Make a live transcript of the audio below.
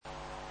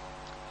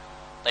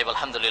Baik,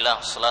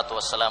 alhamdulillah, salatu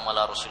wassalamu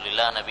ala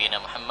rasulillah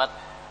nabiyina Muhammad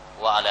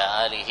wa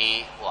ala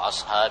alihi wa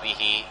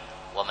ashabihi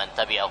wa man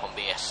tabi'ahum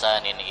bi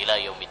ihsanin ila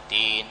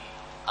yaumiddin,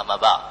 amma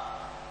ba'd.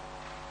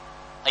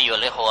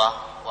 Ayyuhal ikhwah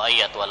wa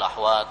ayyatuhal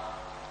akhwat,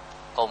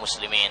 kaum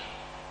muslimin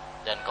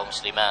dan kaum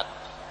muslimat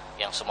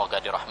yang semoga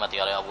dirahmati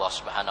oleh Allah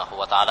Subhanahu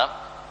wa taala.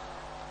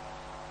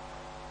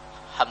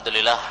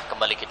 Alhamdulillah,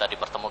 kembali kita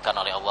dipertemukan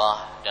oleh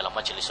Allah dalam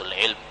majlisul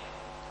ilm,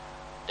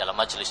 dalam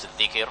majlis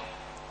dzikir,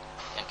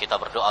 yang kita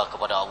berdoa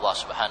kepada Allah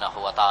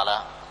Subhanahu wa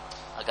taala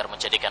agar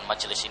menjadikan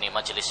majelis ini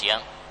majelis yang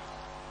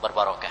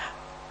berbarokah.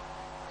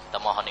 Kita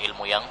mohon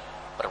ilmu yang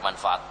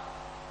bermanfaat.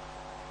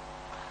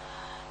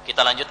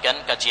 Kita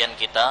lanjutkan kajian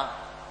kita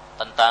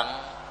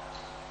tentang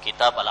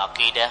kitab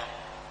Al-Aqidah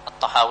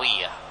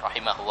Thahawiyah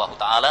rahimahullahu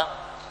taala.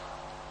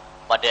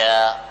 Pada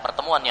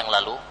pertemuan yang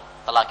lalu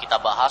telah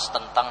kita bahas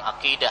tentang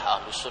akidah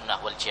Ahlus Sunnah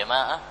wal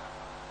Jamaah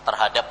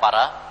terhadap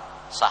para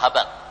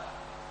sahabat.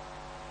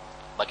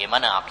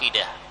 Bagaimana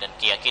akidah dan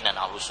keyakinan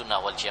Ahlus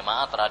Sunnah wal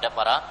Jamaah terhadap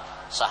para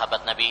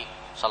sahabat Nabi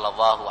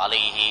sallallahu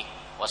alaihi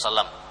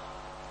wasallam.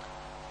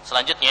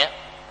 Selanjutnya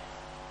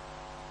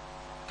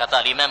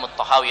kata Imam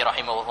At-Tahawi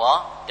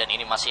rahimahullah, dan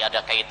ini masih ada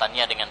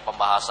kaitannya dengan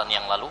pembahasan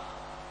yang lalu.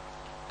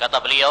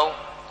 Kata beliau,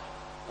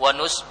 wa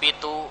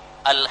nusbitu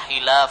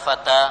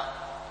al-khilafata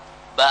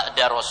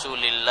ba'da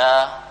Rasulillah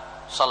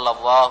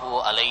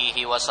sallallahu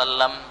alaihi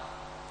wasallam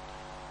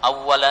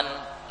awalan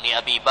li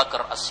Abi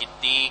Bakar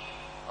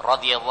Ashiddiq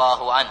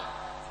radhiyallahu an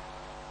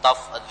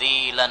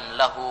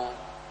tafdhilan lahu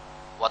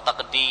wa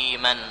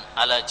taqdiman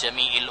ala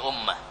jami'il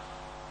ummah,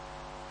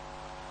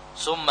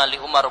 summa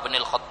li Umar bin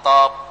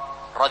al-Khattab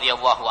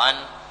radhiyallahu an,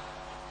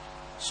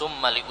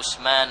 summa li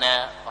Utsman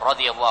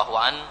radhiyallahu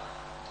an,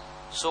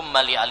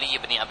 summa li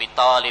Ali bin Abi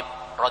Thalib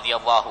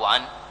radhiyallahu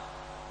an,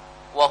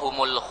 wa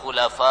humul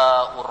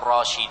khulafa'ur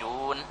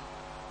rasyidun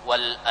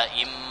wal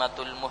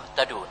a'immatul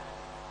muhtadun.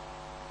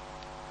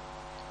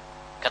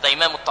 Kata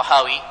Imam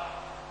At-Tahawi,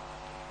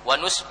 wa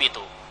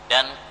nusbitu,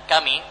 dan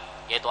kami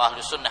yaitu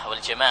Ahlus Sunnah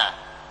wal Jamaah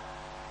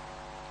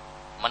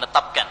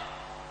menetapkan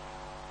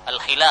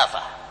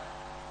al-khilafah,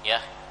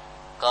 ya,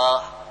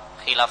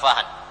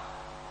 kekhilafahan,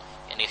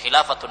 yakni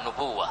khilafatun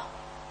nubuwah,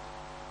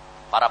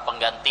 para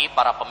pengganti,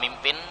 para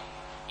pemimpin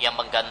yang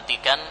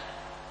menggantikan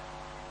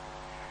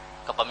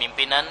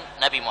kepemimpinan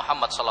Nabi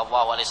Muhammad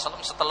SAW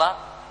setelah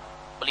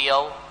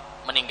beliau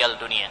meninggal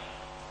dunia.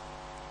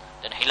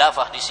 Dan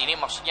khilafah di sini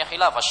maksudnya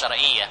khilafah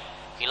syar'iyyah,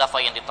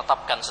 khilafah yang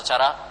ditetapkan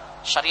secara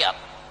syariat,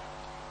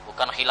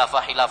 bukan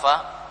khilafah-khilafah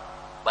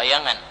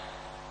bayangan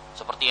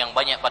seperti yang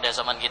banyak pada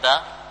zaman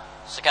kita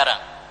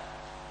sekarang,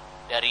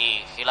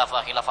 dari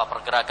khilafah-khilafah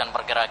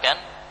pergerakan-pergerakan.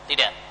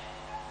 Tidak,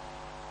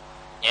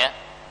 ya.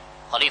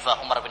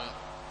 Khalifah Umar bin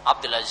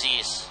Abdul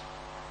Aziz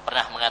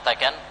pernah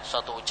mengatakan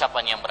suatu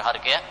ucapan yang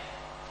berharga,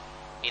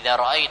 idza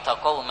ra'aita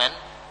qauman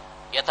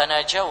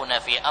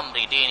yatanajawna fi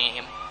amri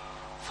dinihim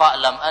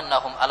fa'lam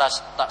annahum ala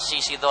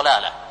ta'sisi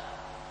dhalalah.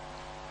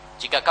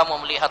 Jika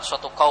kamu melihat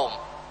suatu kaum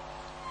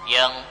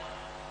yang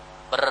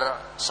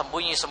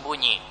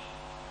bersembunyi-sembunyi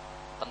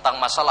tentang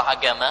masalah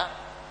agama,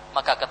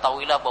 maka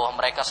ketahuilah bahwa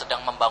mereka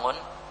sedang membangun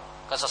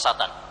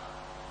kesesatan.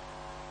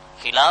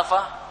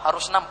 Khilafah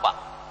harus nampak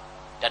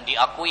dan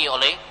diakui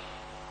oleh,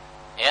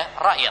 ya,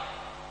 rakyat.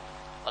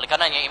 Oleh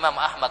karenanya Imam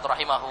Ahmad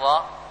rahimahullah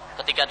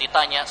ketika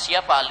ditanya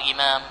siapa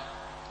al-imam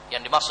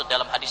yang dimaksud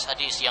dalam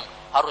hadis-hadis yang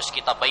harus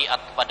kita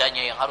baiat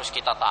kepadanya, yang harus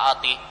kita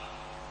taati,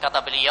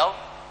 kata beliau,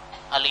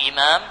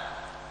 al-imam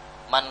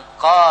man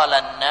qala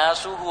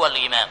an-nasu huwal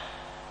imam.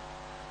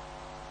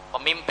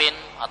 Pemimpin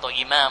atau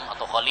imam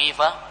atau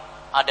khalifah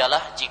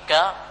adalah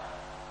jika,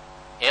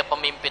 ya,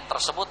 pemimpin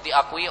tersebut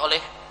diakui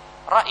oleh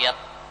rakyat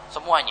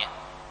semuanya,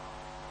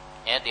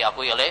 ya,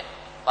 diakui oleh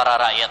para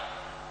rakyat.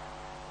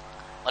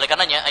 Oleh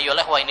karenanya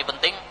ayolah, wah, ini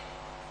penting,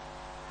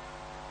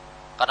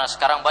 karena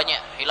sekarang banyak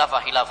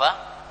khilafah-khilafah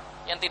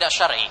yang tidak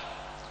syar'i,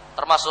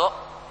 termasuk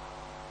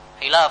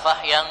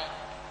khilafah yang,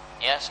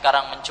 ya,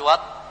 sekarang mencuat,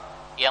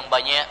 yang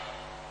banyak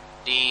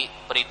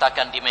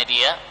diberitakan di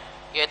media,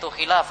 yaitu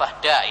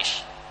khilafah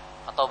Daesh,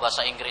 atau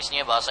bahasa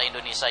Inggrisnya, bahasa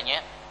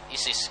Indonesianya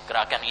ISIS,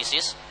 gerakan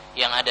ISIS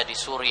yang ada di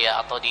Suriah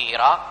atau di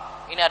Irak.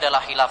 Ini adalah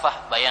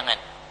khilafah bayangan,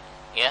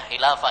 ya,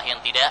 khilafah yang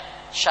tidak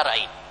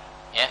syar'i,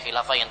 ya,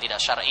 khilafah yang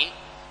tidak syar'i,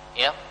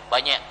 ya,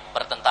 banyak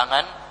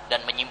bertentangan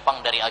dan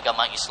menyimpang dari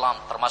agama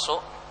Islam, termasuk,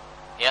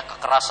 ya,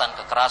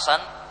 kekerasan-kekerasan,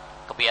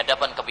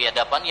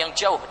 kebiadaban-kebiadaban yang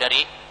jauh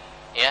dari,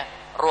 ya,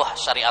 ruh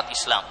syariat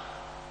Islam.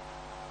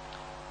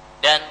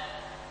 Dan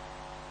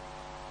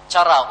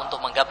cara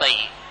untuk menggapai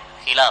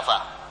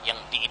khilafah yang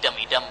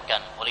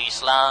diidam-idamkan oleh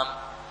Islam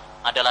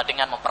adalah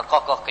dengan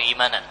memperkokoh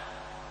keimanan,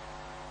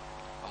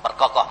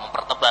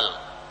 mempertebal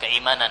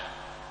keimanan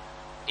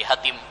di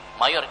hati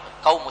mayor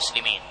kaum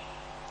muslimin.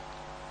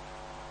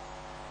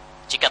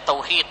 Jika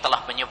tauhid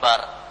telah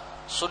menyebar,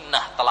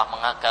 sunnah telah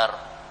mengakar,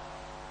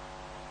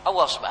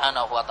 Allah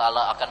Subhanahu wa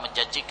taala akan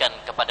menjanjikan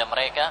kepada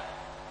mereka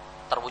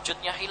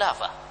terwujudnya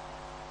khilafah.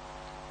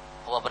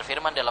 Allah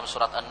berfirman dalam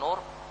surat An-Nur,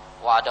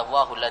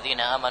 wa'adallahu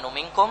alladhina amanu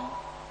minkum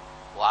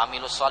wa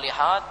amilus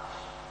solihat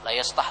la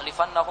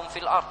yastahlifannahum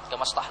fil ard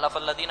kama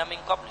stahlafal ladzina min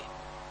qablihim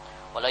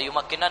wa la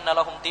yumakkinanna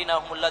lahum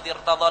dinahum alladzi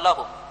irtadha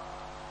lahum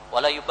wa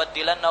la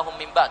yubaddilannahum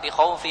min ba'di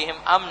khaufihim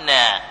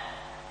amna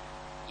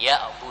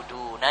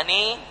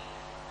ya'budunani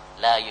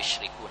la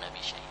yusyrikuna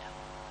bi syai'a.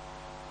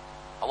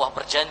 Allah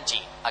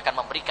berjanji akan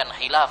memberikan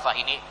khilafah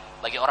ini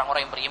bagi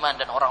orang-orang yang beriman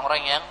dan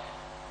orang-orang yang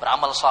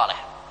beramal saleh.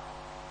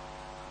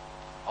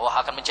 Allah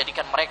akan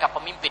menjadikan mereka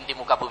pemimpin di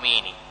muka bumi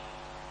ini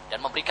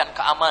dan memberikan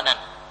keamanan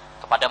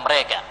kepada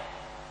mereka.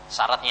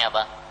 Syaratnya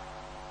apa?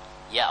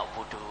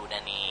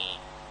 Ya'budunani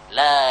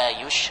la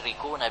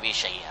yusyrikuna bi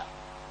syai'a.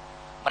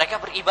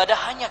 Mereka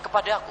beribadah hanya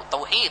kepada aku,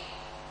 tauhid,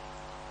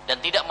 dan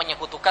tidak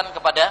menyekutukan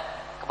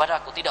kepada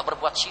aku, tidak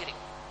berbuat syirik.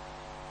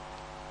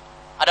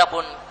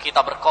 Adapun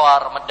kita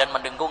berkoar dan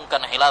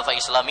mendengungkan khilafah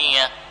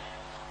Islamiyah,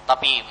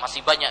 tapi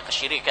masih banyak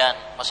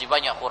kesyirikan, masih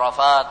banyak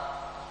khurafat,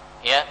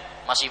 ya,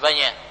 masih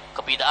banyak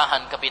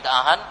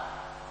kebid'ahan,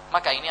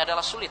 maka ini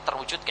adalah sulit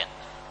terwujudkan.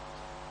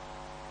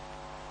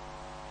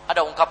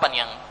 Ada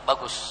ungkapan yang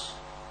bagus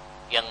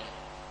yang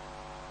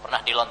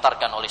pernah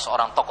dilontarkan oleh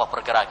seorang tokoh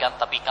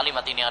pergerakan, tapi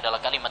kalimat ini adalah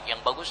kalimat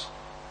yang bagus,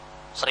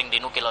 sering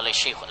dinukil oleh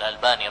Syekh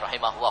Al-Albani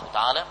rahimahullah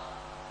ta'ala.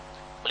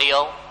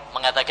 Beliau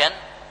mengatakan,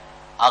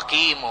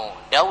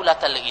 aqimu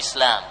daulatal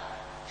Islam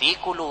fi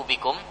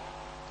qulubikum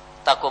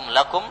takum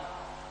lakum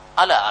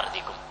ala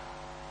ardikum.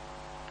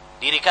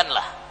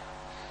 Dirikanlah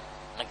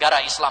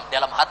negara Islam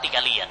dalam hati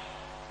kalian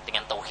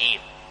dengan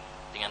tauhid,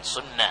 dengan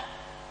sunnah,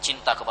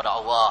 cinta kepada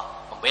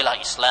Allah, membela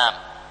Islam.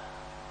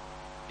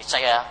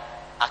 Niscaya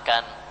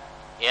akan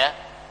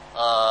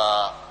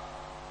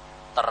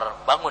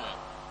terbangun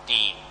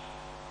di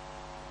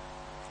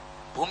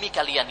bumi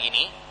kalian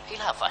ini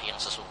khilafah yang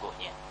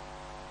sesungguhnya.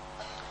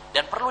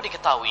 Dan perlu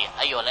diketahui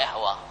ayolah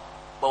ikhwah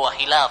bahwa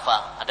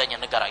khilafah, adanya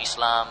negara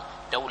Islam,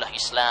 daulah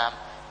Islam,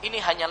 ini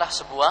hanyalah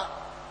sebuah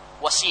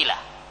wasilah,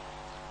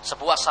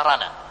 sebuah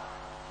sarana,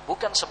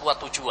 bukan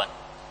sebuah tujuan.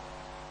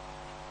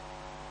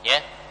 Ya,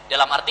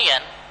 dalam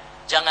artian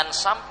jangan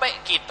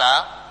sampai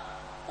kita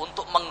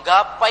untuk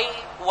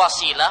menggapai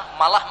wasilah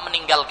malah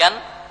meninggalkan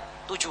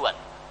tujuan.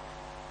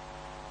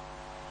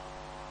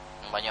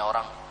 Banyak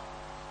orang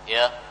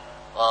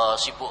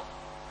sibuk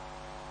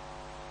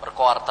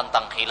berkoar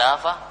tentang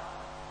khilafah,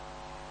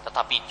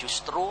 tetapi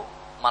justru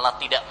malah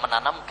tidak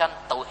menanamkan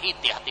tauhid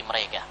di hati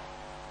mereka.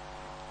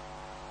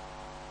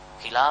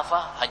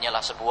 Khilafah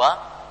hanyalah sebuah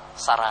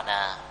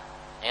sarana,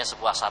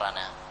 sebuah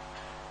sarana.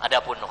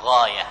 Adapun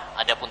ghayah,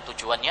 adapun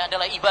tujuannya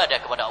adalah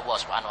ibadah kepada Allah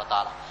Subhanahu wa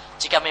taala.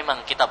 Jika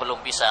memang kita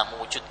belum bisa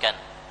mewujudkan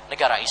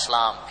negara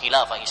Islam,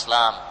 khilafah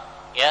Islam,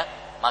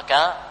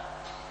 maka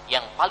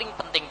yang paling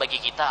penting bagi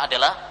kita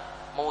adalah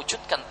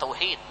mewujudkan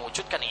tauhid,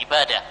 mewujudkan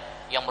ibadah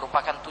yang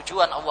merupakan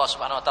tujuan Allah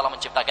Subhanahu wa taala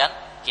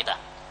menciptakan kita.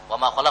 Wa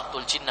ma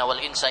khalaqtul jinna wal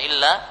insa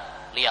illa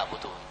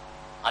liya'budun.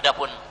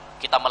 Adapun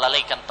kita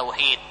melalaikan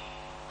tauhid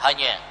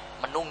hanya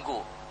menunggu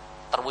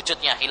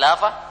terwujudnya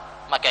khilafah,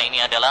 maka ini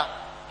adalah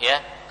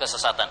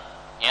kesesatan.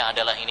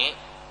 Adalah ini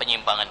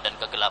penyimpangan dan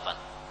kegelapan.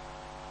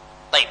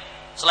 Baik,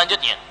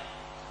 selanjutnya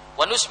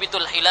wa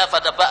nusbitul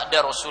khilafata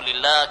ba'da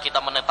Rasulillah,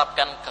 kita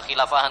menetapkan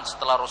kekhilafahan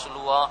setelah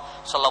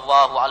Rasulullah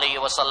sallallahu alaihi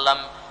wasallam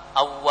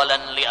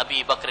awalan li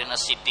Abi Bakr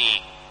Ashiddiq.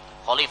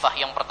 Khalifah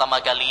yang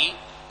pertama kali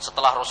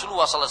setelah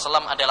Rasulullah sallallahu alaihi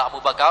wasallam adalah Abu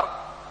Bakar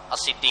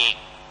Ashiddiq.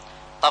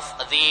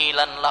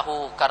 Tafdhilan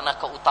lahu, karena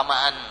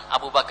keutamaan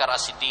Abu Bakar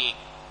Ashiddiq,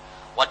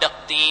 wa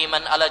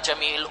taqdiman ala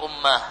jami'il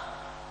ummah,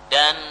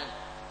 dan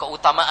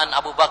keutamaan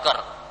Abu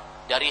Bakar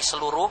dari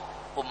seluruh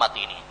umat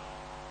ini.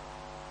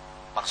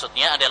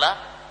 Maksudnya adalah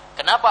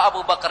kenapa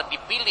Abu Bakar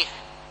dipilih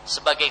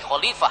sebagai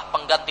khalifah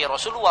pengganti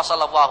Rasulullah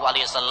sallallahu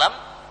alaihi wasallam?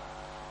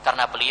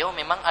 Karena beliau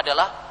memang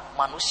adalah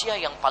manusia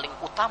yang paling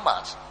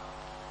utama,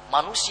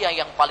 manusia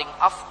yang paling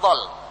afdal,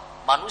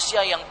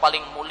 manusia yang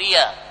paling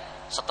mulia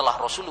setelah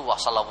Rasulullah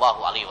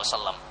sallallahu alaihi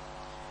wasallam.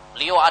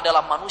 Beliau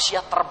adalah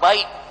manusia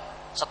terbaik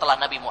setelah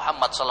Nabi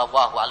Muhammad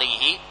sallallahu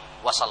alaihi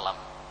wasallam.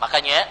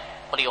 Makanya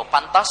beliau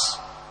pantas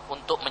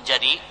untuk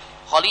menjadi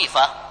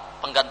khalifah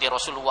pengganti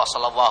Rasulullah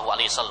sallallahu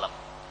alaihi wasallam.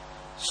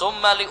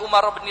 Summa li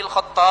Umar bin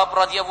Al-Khattab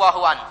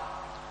radhiyallahu an.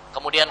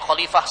 Kemudian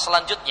khalifah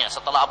selanjutnya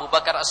setelah Abu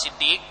Bakar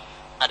As-Siddiq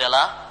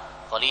adalah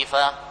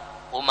khalifah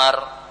Umar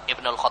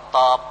ibn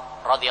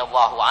Al-Khattab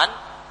radhiyallahu an,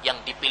 yang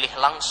dipilih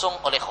langsung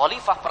oleh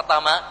khalifah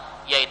pertama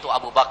yaitu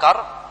Abu Bakar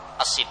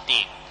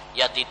As-Siddiq,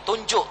 yang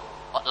ditunjuk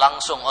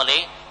langsung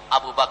oleh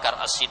Abu Bakar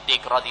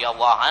As-Siddiq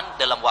radhiyallahu an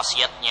dalam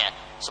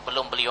wasiatnya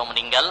sebelum beliau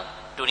meninggal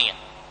dunia.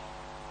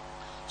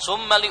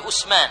 Summa li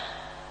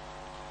Utsman.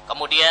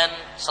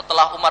 Kemudian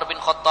setelah Umar bin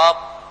Khattab,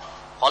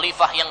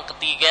 khalifah yang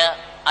ketiga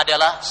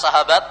adalah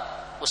sahabat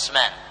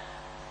Utsman.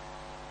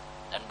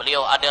 Dan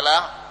beliau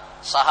adalah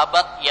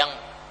sahabat yang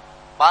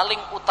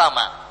paling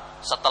utama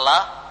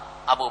setelah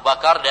Abu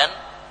Bakar dan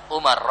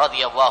Umar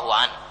radhiyallahu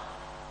an.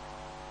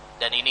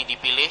 Dan ini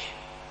dipilih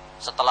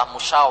setelah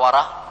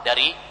musyawarah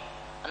dari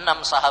 6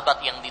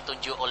 sahabat yang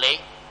ditunjuk oleh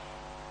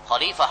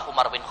Khalifah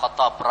Umar bin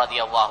Khattab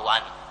radhiyallahu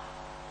an.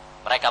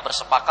 Mereka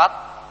bersepakat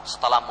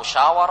setelah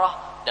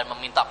musyawarah dan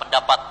meminta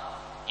pendapat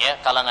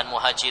kalangan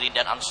muhajirin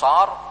dan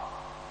ansar,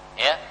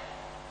 ya,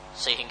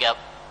 sehingga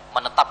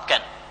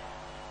menetapkan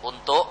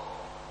untuk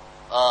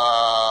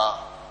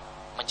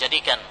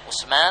menjadikan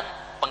Utsman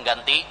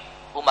pengganti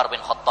Umar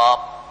bin Khattab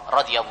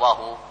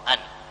radhiyallahu an.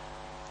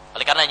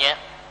 Oleh karenanya,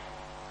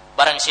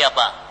 barang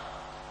siapa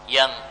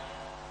yang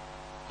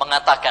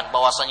mengatakan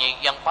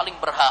bahwasanya yang paling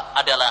berhak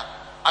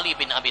adalah Ali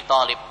bin Abi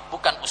Thalib,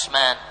 bukan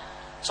Utsman,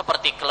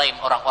 seperti klaim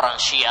orang-orang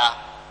Syiah,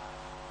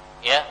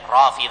 ya,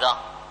 Rafidah,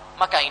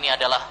 maka ini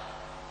adalah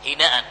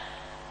hinaan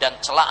dan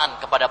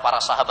celaan kepada para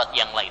sahabat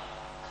yang lain.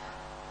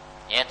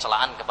 Ya,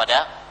 celaan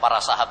kepada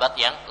para sahabat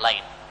yang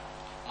lain.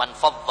 Man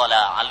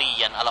faddala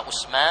Aliyan ala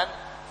Utsman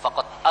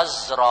faqad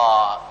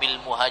azra bil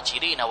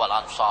muhajirin wal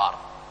ansar.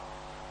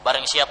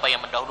 Barang siapa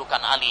yang mendahulukan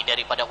Ali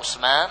daripada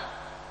Utsman,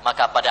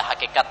 maka pada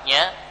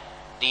hakikatnya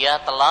dia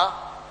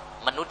telah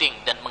menuding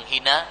dan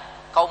menghina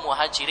kaum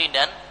muhajirin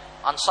dan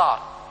ansar.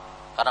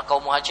 Karena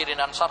kaum muhajirin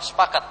dan ansar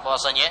sepakat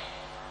bahwasanya,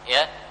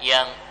 ya,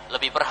 yang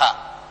lebih berhak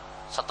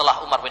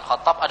setelah Umar bin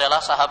Khattab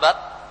adalah sahabat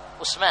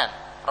Utsman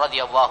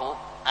radhiyallahu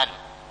an.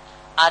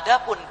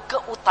 Adapun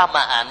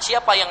keutamaan,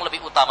 siapa yang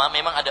lebih utama,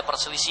 memang ada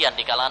perselisihan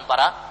di kalangan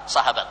para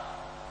sahabat.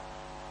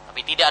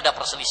 Tapi tidak ada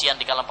perselisihan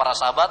di kalangan para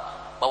sahabat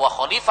bahwa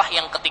khalifah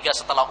yang ketiga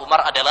setelah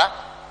Umar adalah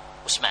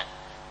Utsman.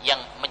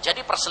 Yang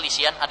menjadi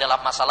perselisihan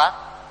adalah masalah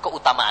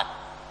keutamaan.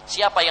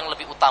 Siapa yang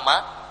lebih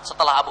utama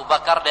setelah Abu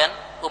Bakar dan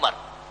Umar?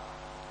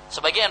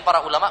 Sebagian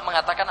para ulama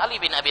mengatakan Ali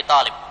bin Abi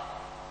Thalib,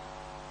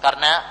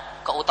 karena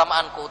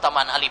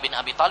keutamaan Ali bin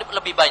Abi Thalib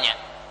lebih banyak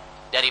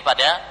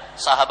daripada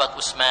sahabat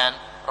Utsman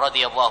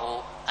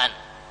radhiyallahu an.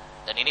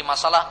 Dan ini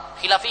masalah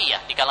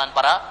khilafiyah di kalangan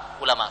para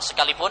ulama.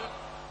 Sekalipun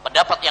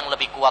pendapat yang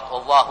lebih kuat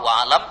wallahu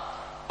a'lam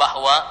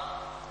bahwa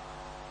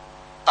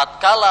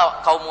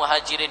tatkala kaum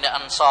muhajirin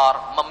dan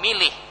ansar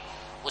memilih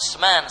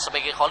Utsman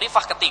sebagai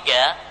khalifah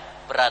ketiga,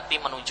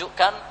 berarti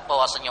menunjukkan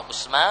bahwasanya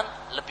Utsman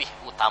lebih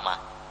utama.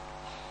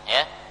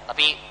 Ya,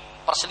 tapi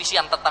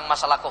perselisihan tentang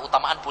masalah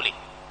keutamaan boleh.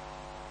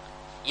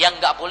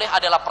 Yang enggak boleh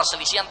adalah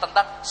perselisihan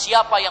tentang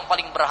siapa yang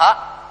paling berhak,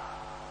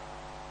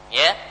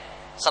 ya,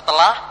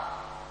 setelah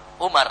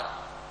Umar.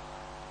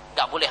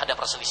 Enggak boleh ada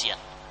perselisihan.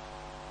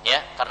 Ya,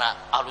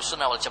 karena Ahlus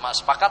Sunnah wal Jamaah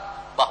sepakat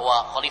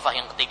bahwa khalifah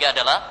yang ketiga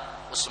adalah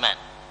Utsman.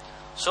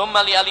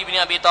 Summa li Ali bin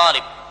Abi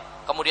Thalib.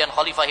 Kemudian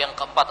khalifah yang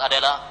keempat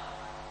adalah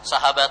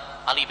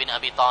sahabat Ali bin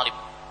Abi Thalib,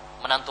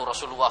 menantu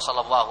Rasulullah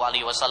sallallahu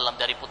alaihi wasallam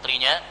dari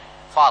putrinya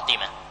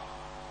Fatimah.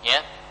 Ya.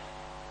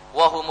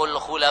 Wa humul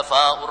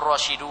khulafa'ur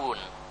rasyidun.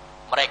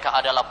 Mereka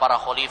adalah para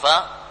khalifah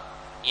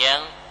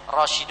yang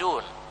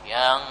rasyidun,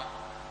 yang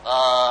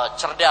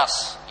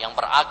cerdas, yang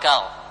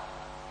berakal,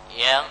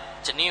 yang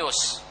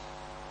jenius.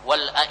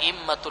 Wal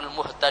a'immatul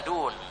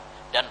muhtadun,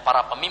 dan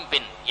para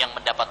pemimpin yang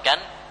mendapatkan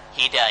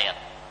hidayah,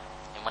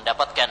 yang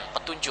mendapatkan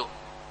petunjuk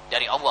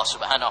dari Allah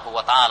Subhanahu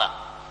wa taala,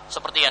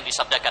 seperti yang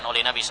disabdakan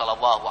oleh Nabi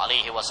sallallahu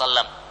alaihi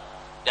wasallam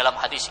dalam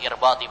hadis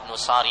Irbad ibn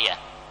Sariyah,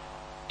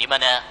 di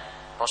mana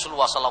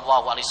Rasulullah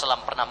sallallahu alaihi wasallam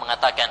pernah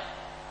mengatakan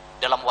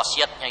dalam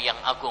wasiatnya yang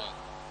agung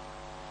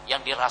yang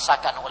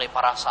dirasakan oleh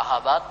para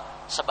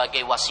sahabat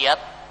sebagai wasiat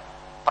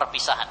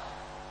perpisahan.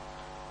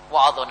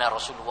 Wa'adhana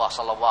Rasulullah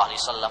sallallahu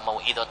alaihi wasallam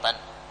mau'idatan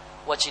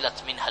wajilat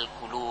minhal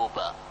qulub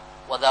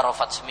wa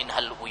dharafat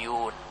minhal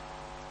uyun.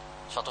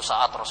 Suatu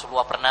saat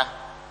Rasulullah pernah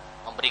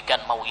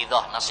memberikan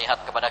mau'idhah,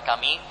 nasihat kepada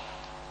kami.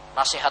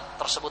 Nasihat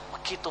tersebut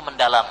begitu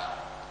mendalam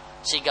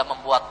sehingga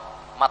membuat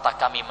mata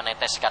kami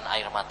meneteskan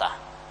air mata,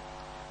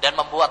 dan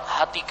membuat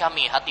hati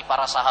kami, hati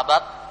para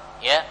sahabat,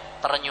 ya,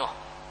 terenyuh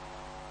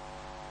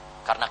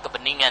karena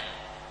kebeningan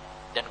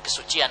dan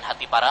kesucian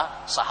hati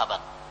para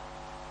sahabat.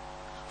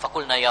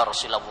 Faqulna ya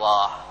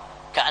Rasulullah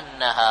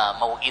ka'annaha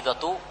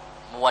mau'idhatu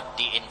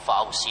muwaddi'in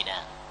fa'ausina.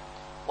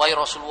 Wahai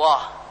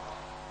Rasulullah,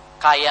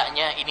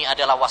 kayaknya ini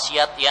adalah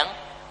wasiat yang,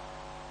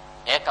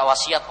 ya,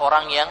 wasiat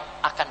orang yang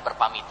akan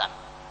berpamitan.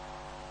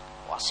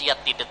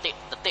 Wasiat di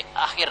detik-detik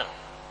akhir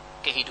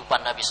kehidupan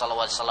Nabi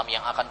sallallahu alaihi wasallam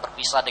yang akan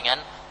berpisah dengan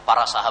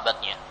para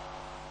sahabatnya.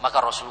 Maka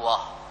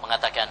Rasulullah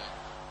mengatakan,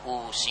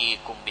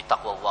 usikum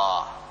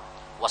bitaqwallah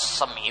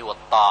was-sam'i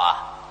wat-ta'ah.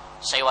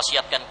 Saya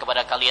wasiatkan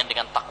kepada kalian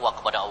dengan takwa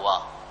kepada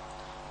Allah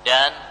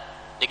dan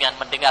dengan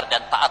mendengar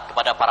dan taat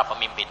kepada para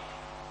pemimpin.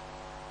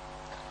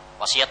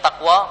 Wasiat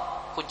takwa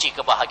kunci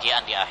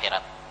kebahagiaan di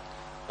akhirat.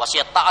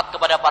 Wasiat taat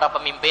kepada para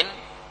pemimpin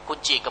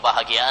kunci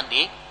kebahagiaan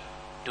di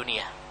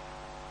dunia.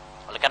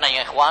 Oleh karena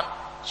ya ikhwan,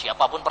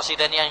 siapapun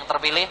presidennya yang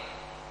terpilih,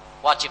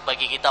 wajib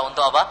bagi kita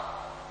untuk apa?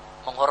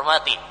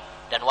 Menghormati,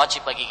 dan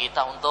wajib bagi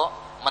kita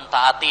untuk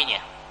mentaatinya.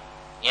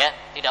 Ya,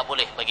 tidak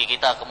boleh bagi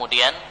kita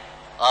kemudian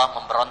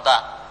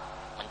memberontak,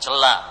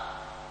 mencela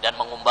dan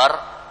mengumbar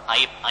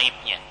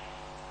aib-aibnya.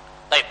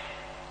 Baik.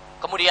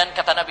 Kemudian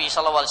kata Nabi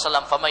sallallahu alaihi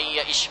wasallam, "Faman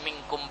ya'ish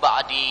minkum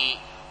ba'di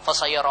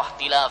fasayara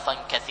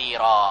ikhtilafan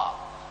katsira."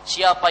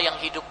 Siapa yang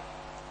hidup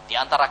di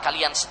antara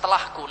kalian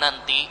setelahku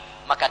nanti,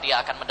 maka dia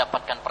akan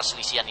mendapatkan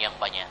perselisihan yang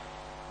banyak.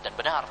 Dan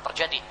benar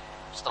terjadi.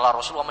 Setelah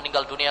Rasulullah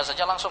meninggal dunia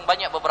saja langsung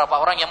banyak beberapa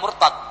orang yang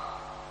murtad.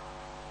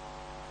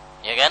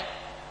 Ya kan?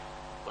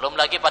 Belum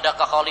lagi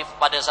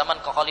pada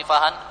zaman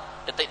kekhalifahan,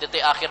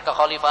 detik-detik akhir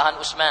kekhalifahan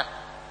Utsman.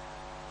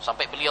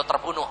 sampai beliau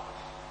terbunuh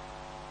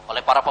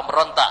oleh para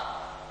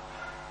pemberontak.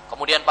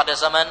 Kemudian pada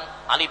zaman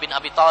Ali bin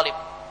Abi Thalib,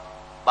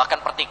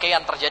 bahkan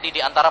pertikaian terjadi di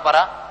antara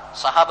para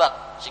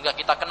sahabat, sehingga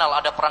kita kenal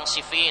ada perang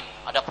Siffin,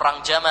 ada perang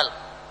Jamal,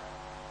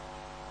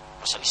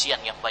 perselisihan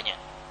yang banyak.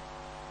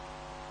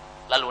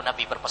 Lalu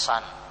Nabi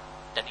berpesan,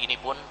 dan ini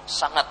pun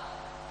sangat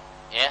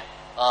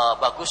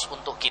bagus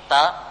untuk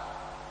kita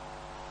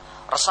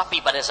resapi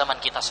pada zaman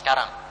kita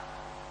sekarang.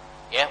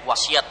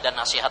 Wasiat dan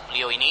nasihat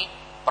beliau ini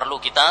perlu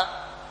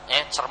kita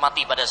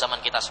cermati pada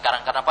zaman kita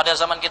sekarang, karena pada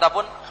zaman kita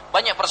pun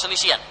banyak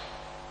perselisihan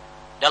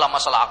dalam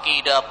masalah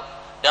akidah,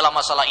 dalam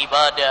masalah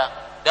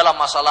ibadah, dalam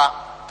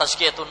masalah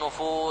tazkiyatun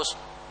nufus,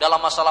 dalam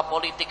masalah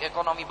politik,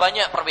 ekonomi,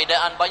 banyak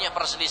perbedaan, banyak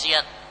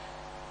perselisihan.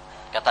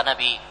 Kata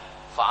Nabi,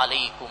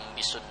 fa'alaikum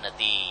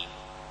bisunnati,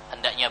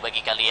 hendaknya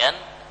bagi kalian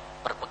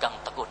berpegang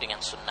teguh dengan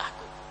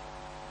sunnahku.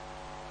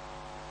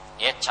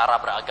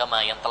 Cara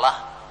beragama yang telah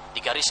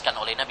digariskan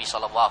oleh Nabi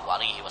SAW.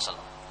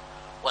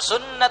 Wa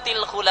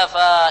sunnatil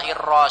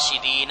khulafa'ir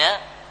rasyidina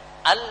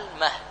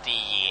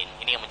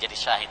al-mahdiyyin. Ini yang menjadi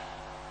syahid.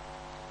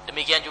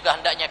 Demikian juga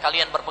hendaknya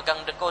kalian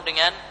berpegang teguh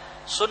dengan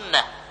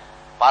sunnah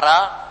para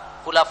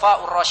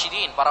khulafa'ur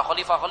rasyidin, para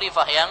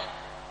khalifah-khalifah yang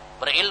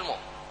berilmu.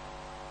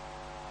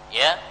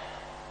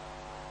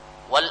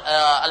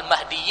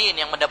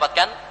 Al-mahdiyyin, yang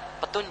mendapatkan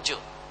petunjuk.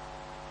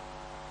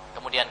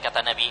 Kemudian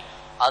kata Nabi,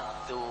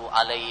 addu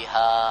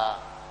 'alaiha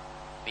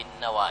bin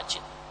nawajid.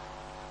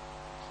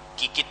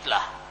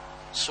 Gigitlah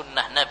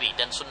sunnah Nabi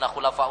dan sunnah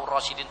khulafa'ur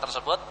rasyidin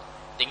tersebut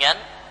dengan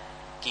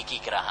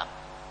gigi geraham.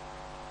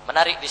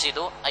 Menarik di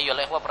situ,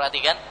 ayolah ikhwah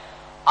perhatikan,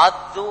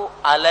 addu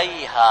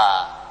 'alaiha.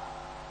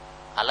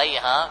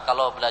 Alaiha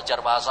kalau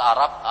belajar bahasa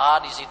Arab,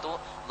 di situ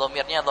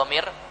dhamirnya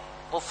dhamir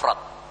mufrad,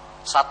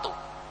 satu.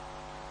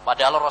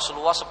 Padahal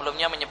Rasulullah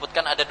sebelumnya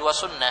menyebutkan ada dua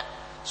sunnah,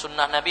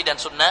 sunnah Nabi dan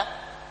sunnah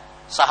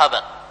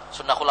sahabat,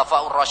 sunnah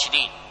khulafa'ur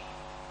rasyidin.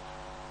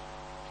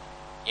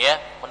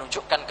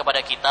 Menunjukkan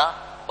kepada kita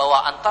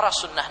bahwa antara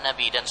sunnah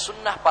Nabi dan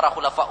sunnah para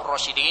khulafa'ur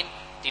rasyidin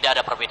tidak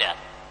ada perbedaan.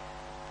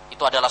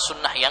 Itu adalah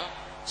sunnah yang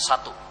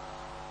satu.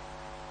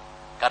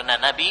 Karena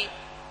Nabi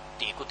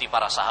diikuti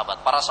para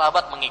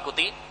sahabat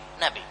mengikuti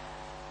Nabi.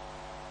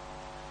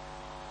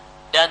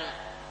 Dan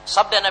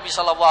sabda Nabi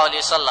SAW,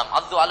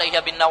 addu 'alaiha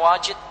bin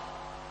nawajid,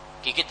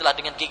 gigitlah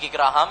dengan gigi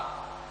geraham.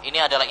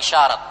 Ini adalah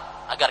isyarat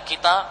agar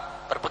kita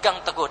berpegang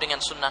teguh dengan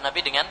sunnah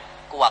Nabi dengan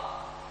kuat.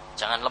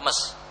 Jangan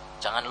lemes,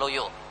 jangan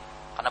loyo,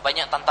 karena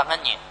banyak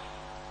tantangannya.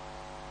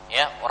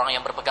 Orang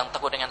yang berpegang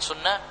teguh dengan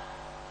sunnah,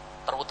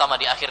 terutama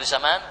di akhir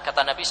zaman,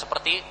 kata Nabi,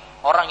 seperti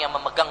orang yang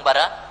memegang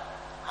bara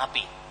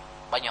api.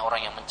 Banyak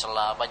orang yang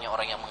mencela, banyak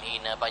orang yang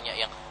menghina, banyak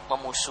yang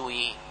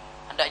memusuhi.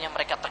 Hendaknya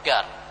mereka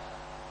tegar,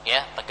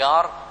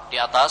 tegar di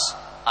atas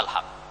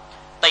al-haq.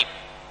 Taib.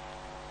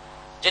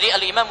 Jadi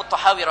Al-Imam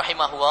Tahawi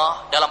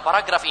rahimahullah dalam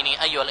paragraf ini,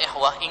 ayyuhal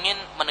ikhwah, ingin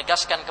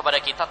menegaskan kepada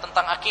kita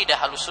tentang akidah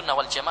Ahlussunnah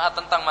wal Jamaah,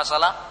 tentang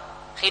masalah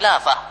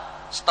khilafah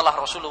setelah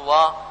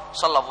Rasulullah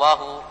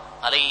sallallahu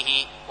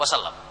alaihi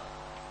wasallam.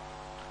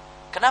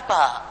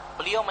 Kenapa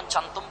beliau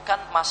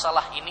mencantumkan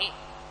masalah ini,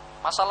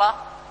 masalah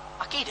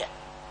akidah,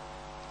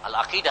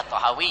 Al-Aqidah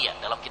Thahawiyah,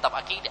 dalam kitab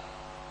Aqidah?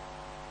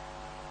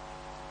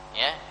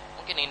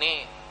 Mungkin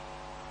ini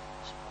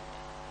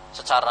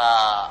secara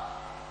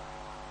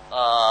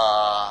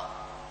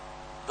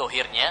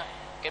dohirnya,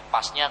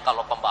 pasnya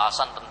kalau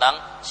pembahasan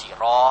tentang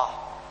sirah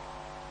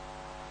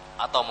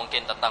atau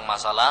mungkin tentang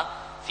masalah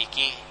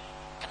fikih.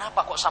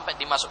 Kenapa kok sampai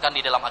dimasukkan di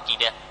dalam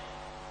akidah?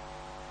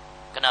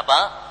 Kenapa?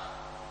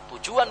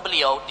 Tujuan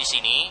beliau di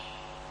sini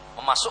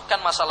memasukkan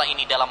masalah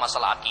ini dalam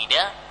masalah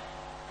akidah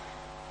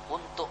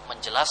untuk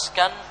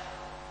menjelaskan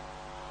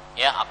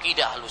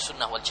akidah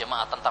Ahlussunnah wal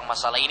Jamaah tentang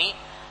masalah ini,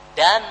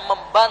 dan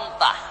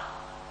membantah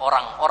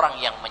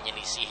orang-orang yang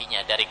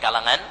menyelisihinya dari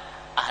kalangan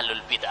ahlul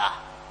bid'ah,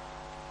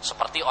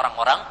 seperti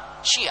orang-orang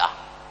Syiah.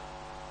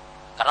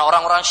 Karena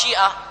orang-orang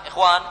Syiah,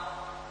 ikhwan,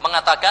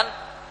 mengatakan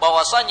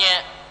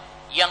bahwasanya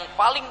yang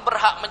paling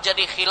berhak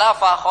menjadi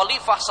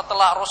khalifah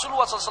setelah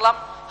Rasulullah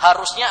SAW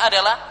harusnya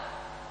adalah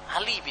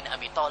Ali bin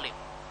Abi Thalib,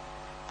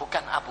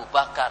 bukan Abu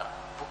Bakar,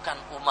 bukan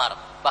Umar.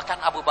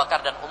 Bahkan Abu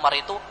Bakar dan Umar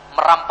itu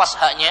merampas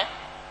haknya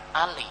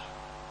Ali.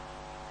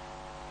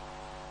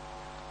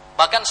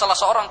 Bahkan salah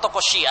seorang tokoh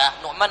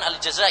Syiah, Nu'man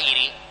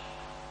al-Jazairi,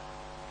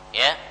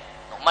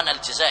 Nu'man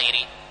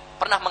al-Jazairi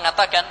pernah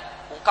mengatakan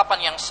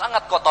ungkapan yang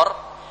sangat kotor,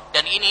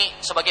 dan ini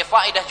sebagai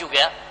faedah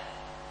juga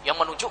yang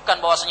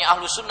menunjukkan bahwasanya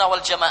Ahlussunnah wal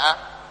Jamaah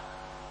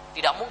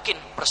tidak mungkin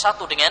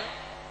bersatu dengan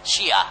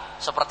Syiah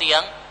seperti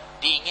yang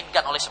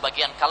diinginkan oleh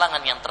sebagian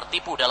kalangan yang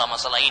tertipu dalam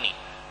masalah ini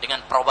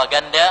dengan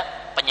propaganda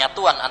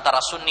penyatuan antara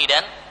Sunni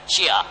dan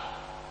Syiah.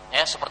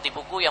 Seperti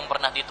buku yang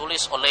pernah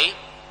ditulis oleh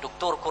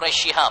Dr.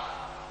 Quraish Shihab,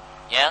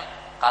 yang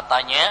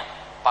katanya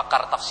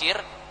pakar tafsir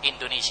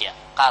Indonesia,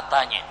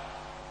 katanya,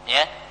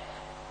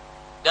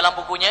 dalam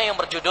bukunya yang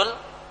berjudul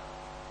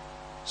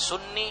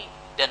Sunni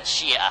dan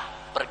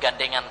Syiah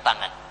bergandengan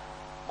tangan,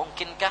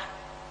 mungkinkah?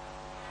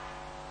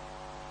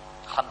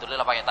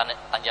 Alhamdulillah pakai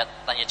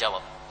tanya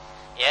jawab.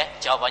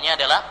 Jawabannya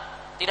adalah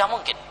tidak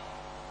mungkin.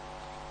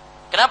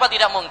 Kenapa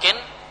tidak mungkin?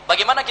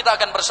 Bagaimana kita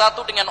akan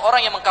bersatu dengan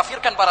orang yang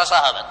mengkafirkan para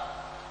sahabat?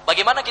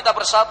 Bagaimana kita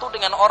bersatu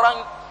dengan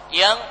orang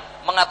yang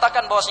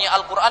mengatakan bahwasanya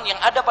Al-Quran yang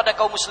ada pada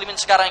kaum muslimin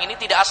sekarang ini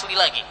tidak asli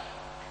lagi?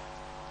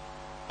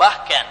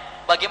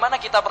 Bahkan bagaimana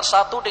kita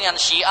bersatu dengan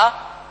Syiah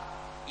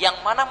yang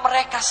mana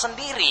mereka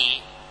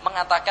sendiri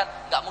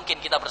mengatakan nggak mungkin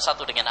kita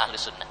bersatu dengan ahli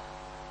sunnah?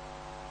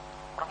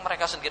 Orang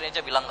mereka sendiri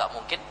aja bilang nggak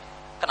mungkin,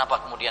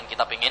 kenapa kemudian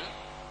kita ingin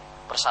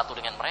bersatu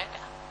dengan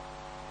mereka?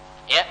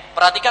 Ya,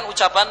 perhatikan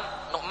ucapan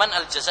Nu'man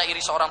al-Jazairi,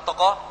 seorang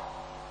tokoh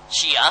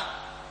Syiah,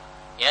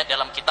 ya,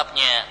 dalam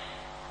kitabnya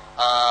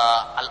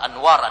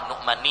Al-Anwar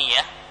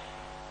An-Nu'maniyah,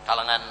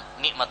 kalangan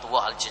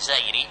Nikmatullah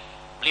al-Jazairi.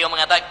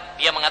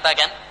 Dia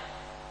mengatakan,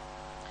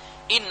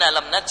 "Inna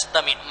lam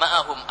najtami'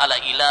 ma'ahum ala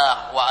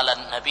ilah wa ala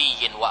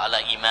nabiyyin wa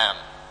ala imam."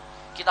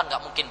 Kita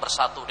enggak mungkin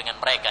bersatu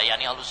dengan mereka,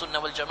 yakni Ahlussunnah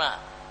wal Jamaah,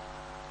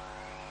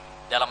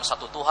 dalam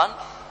satu Tuhan,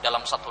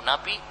 dalam satu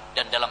nabi,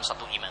 dan dalam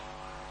satu imam.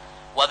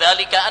 Wa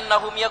dzalika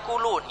annahum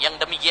yaqulun, yang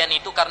demikian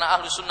itu karena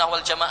Ahlussunnah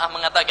wal Jamaah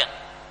mengatakan,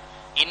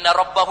 "Inna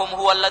rabbahum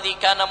huwal ladzi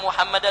kana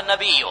Muhammadan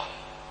nabiyyuh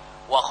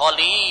wa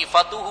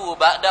khalifatuhu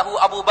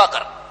ba'dahu Abu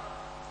Bakar."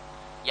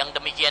 Yang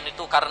demikian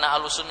itu karena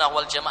Ahlussunnah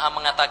wal Jamaah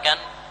mengatakan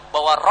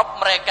bahwa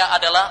Rabb mereka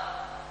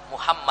adalah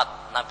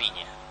Muhammad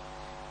nabinya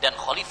dan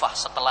khalifah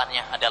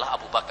setelahnya adalah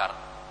Abu Bakar.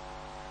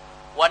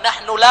 Wa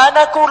nahnu la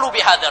naqulu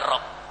bihadzal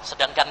Rabb,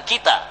 sedangkan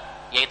kita,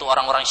 yaitu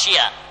orang-orang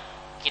Syiah,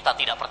 kita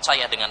tidak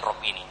percaya dengan Rabb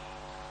ini.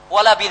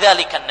 Wala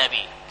bidzalikan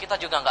nabi,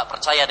 kita juga enggak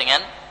percaya dengan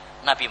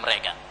nabi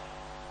mereka.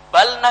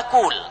 Bal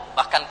naqul,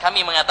 bahkan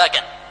kami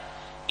mengatakan,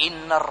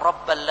 innar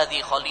rabbal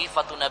ladzi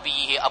khalifatu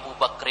nabiyhi Abu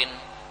Bakrin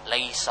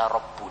laisa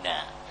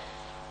rabbuna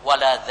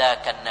wala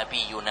dzakan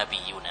nabiyyu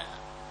nabiyyuna.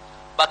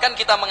 Bahkan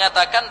kita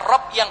mengatakan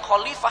Rabb yang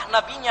khalifah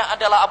nabinya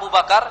adalah Abu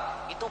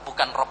Bakar itu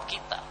bukan Rabb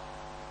kita.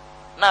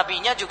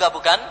 Nabinya juga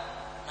bukan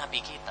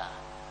nabi kita.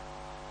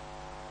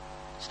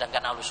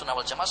 Sedangkan Ahlussunnah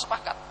wal Jamaah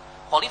sepakat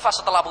khalifah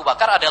setelah Abu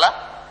Bakar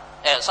adalah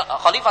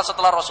khalifah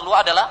setelah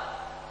Rasulullah adalah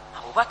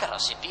Abu Bakar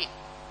Ashiddiq.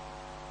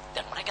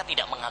 Dan mereka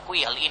tidak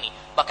mengakui hal ini.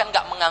 Bahkan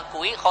enggak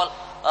mengakui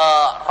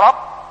Rabb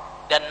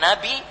dan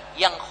nabi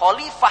yang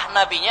khalifah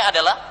nabinya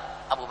adalah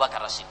Abu Bakar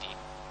Ashiddiq.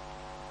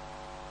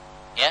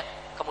 Ya,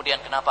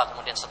 kemudian kenapa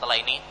kemudian setelah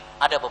ini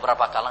ada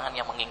beberapa kalangan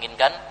yang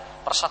menginginkan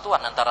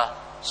persatuan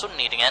antara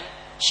Sunni dengan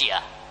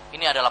Syiah.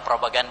 Ini adalah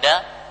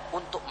propaganda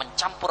untuk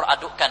mencampur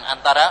adukkan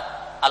antara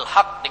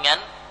al-haq dengan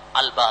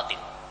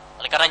al-batil.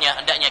 Oleh karenanya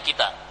hendaknya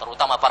kita,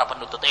 terutama para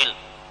penuntut ilmu,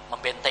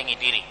 membentengi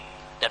diri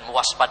dan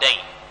mewaspadai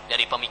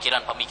dari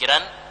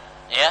pemikiran-pemikiran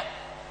ya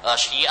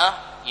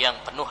Syiah yang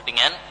penuh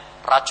dengan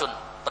racun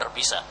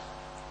berbisa.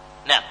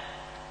 Nah,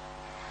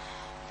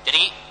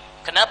 jadi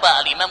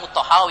kenapa Al-Imam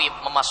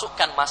Thahawiyah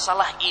memasukkan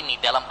masalah ini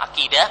dalam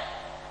akidah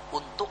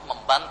untuk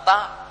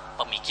membantah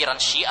pemikiran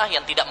Syiah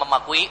yang tidak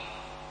memakui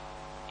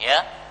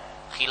ya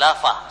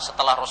khilafah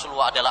setelah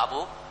Rasulullah adalah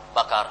Abu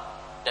Bakar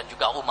dan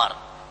juga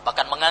Umar.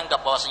 Bahkan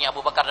menganggap bahwasanya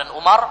Abu Bakar dan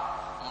Umar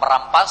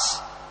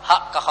merampas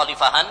hak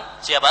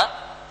kekhalifahan siapa?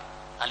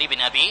 Ali bin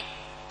Abi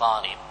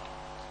Thalib.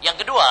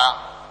 Yang kedua,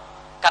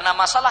 karena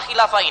masalah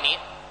khilafah ini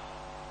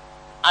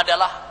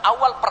adalah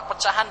awal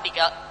perpecahan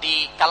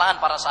di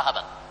kalangan para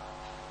sahabat.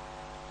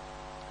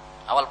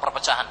 Awal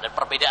perpecahan dan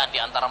perbedaan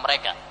di antara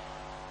mereka.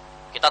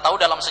 Kita tahu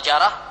dalam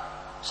sejarah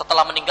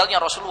setelah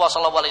meninggalnya Rasulullah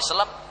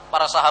SAW,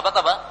 para sahabat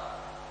apa?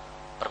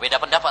 Berbeda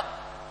pendapat.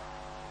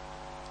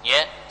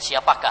 Ya,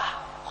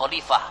 siapakah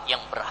khalifah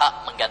yang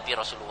berhak mengganti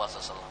Rasulullah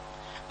SAW?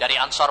 Dari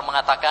Ansar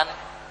mengatakan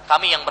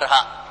kami yang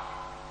berhak,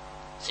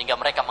 sehingga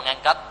mereka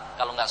mengangkat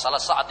kalau nggak salah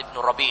Sa'ad bin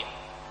Rabi'.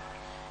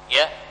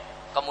 Ya,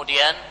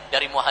 kemudian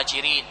dari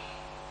Muhajirin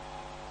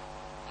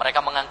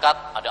mereka mengangkat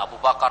ada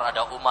Abu Bakar,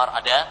 ada Umar,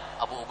 ada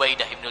Abu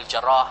Ubaidah bin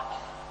Al-Jarrah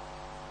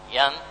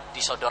yang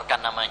disodorkan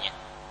namanya.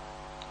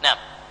 Nah,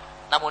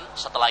 namun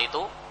setelah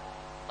itu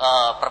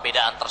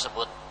perbedaan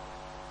tersebut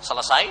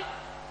selesai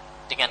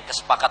dengan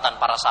kesepakatan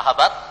para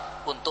sahabat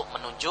untuk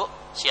menunjuk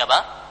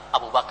siapa?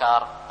 Abu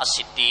Bakar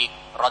Ashiddiq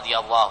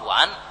radhiyallahu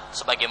an,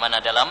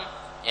 sebagaimana dalam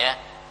ya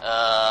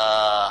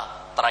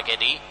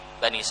tragedi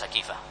Bani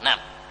Saqifah. Nah,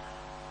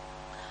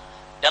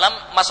 dalam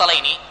masalah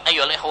ini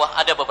ayolah ikhwah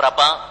ada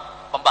beberapa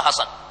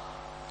pembahasan.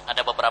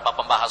 Ada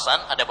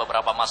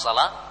beberapa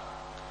masalah.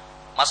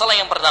 Masalah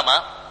yang pertama,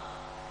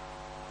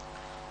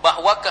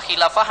 bahwa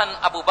kekhilafahan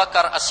Abu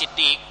Bakar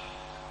Ashiddiq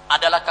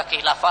adalah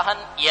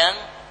kekhilafahan yang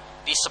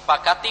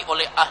disepakati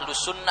oleh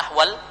Ahlus Sunnah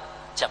wal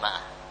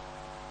Jamaah.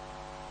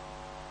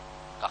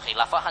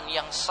 Kekhilafahan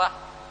yang sah,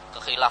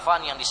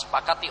 kekhilafahan yang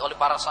disepakati oleh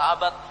para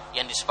sahabat,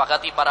 yang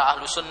disepakati para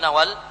Ahlus Sunnah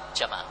wal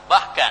Jamaah.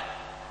 Bahkan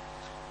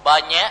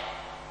banyak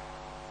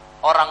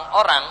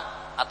orang-orang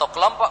atau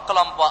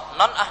kelompok-kelompok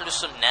non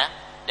Ahlus Sunnah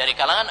dari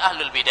kalangan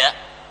Ahlul Bidah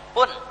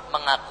pun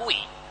mengakui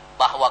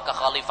bahwa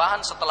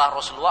kekhalifahan setelah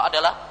Rasulullah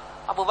adalah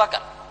Abu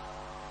Bakar.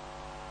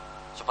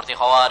 Seperti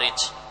Khawarij,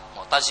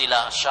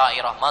 Mu'tazilah,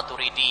 Asy'ariyah,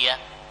 Maturidiyah.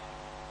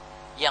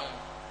 Yang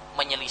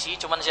menyelisih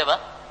cuma siapa?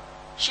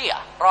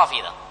 Syiah,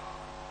 Rafidah.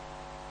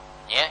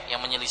 Ya,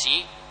 yang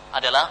menyelisih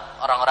adalah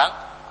orang-orang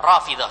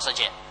Rafidah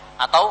saja.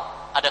 Atau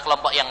ada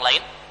kelompok yang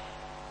lain,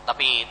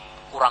 tapi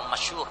kurang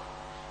masyhur,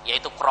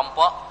 yaitu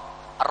kelompok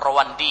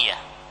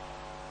Ar-Rawandiyah.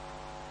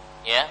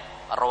 Ya,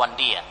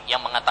 Ar-Rawandiyah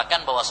yang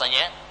mengatakan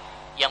bahwasanya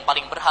yang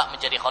paling berhak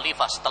menjadi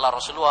khalifah setelah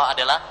Rasulullah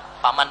adalah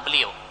paman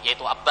beliau,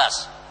 yaitu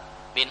Abbas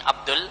bin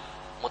Abdul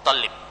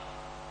Muttalib.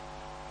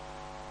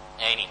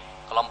 Ya, ini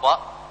kelompok,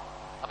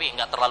 tapi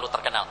enggak terlalu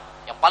terkenal.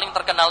 Yang paling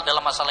terkenal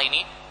dalam masalah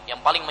ini, yang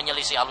paling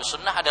menyelisih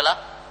Ahlussunnah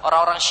adalah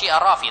orang-orang Syiah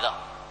Rafidah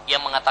yang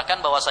mengatakan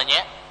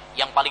bahwasanya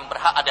yang paling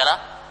berhak adalah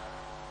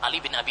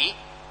Ali bin Abi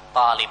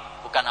Thalib,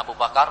 bukan Abu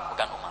Bakar,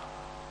 bukan Umar.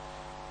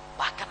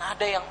 Bahkan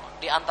ada yang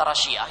di antara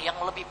Syiah yang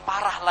lebih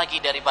parah lagi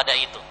daripada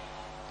itu,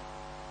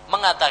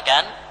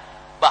 mengatakan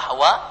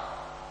bahwa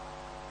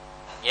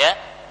ya,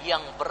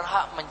 yang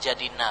berhak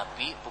menjadi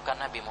nabi bukan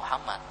Nabi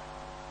Muhammad.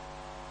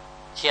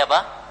 Siapa?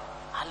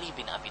 Ali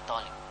bin Abi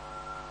Thalib.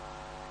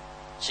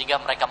 Sehingga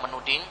mereka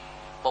menuding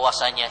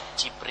bahwasanya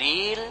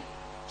Jibril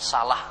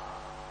salah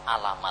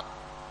alamat.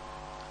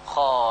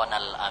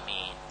 Khonal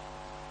amin.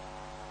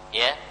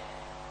 Ya,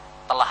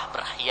 telah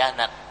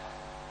berkhianat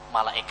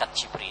malaikat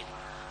Jibril.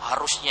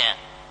 Harusnya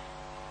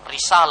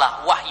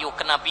risalah wahyu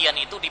kenabian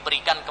itu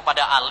diberikan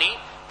kepada Ali,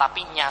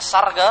 tapi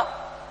nyasar ke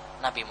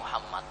Nabi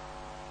Muhammad.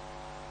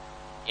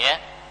 Ya,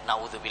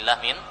 naudzubillah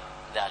min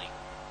dzalik.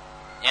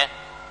 Ya.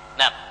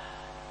 Nah,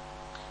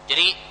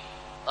 jadi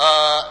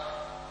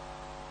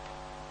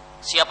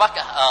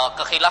siapakah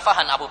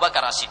kekhilafahan Abu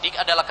Bakar Ashiddiq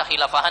adalah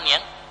kekhilafahan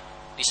yang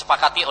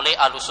disepakati oleh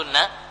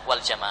Ahlussunnah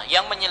wal Jamaah.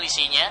 Yang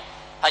menyelisihinya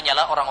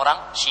hanyalah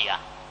orang-orang Syiah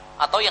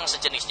atau yang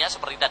sejenisnya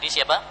seperti tadi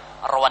siapa?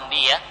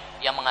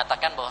 Rawandiyah yang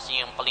mengatakan bahwa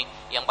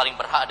yang paling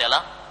berhak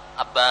adalah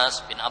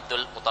Abbas bin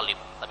Abdul Muttalib.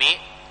 Tapi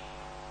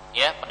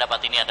ya, pendapat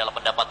ini adalah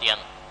pendapat yang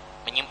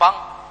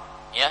menyimpang.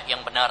 Ya,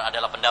 yang benar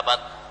adalah pendapat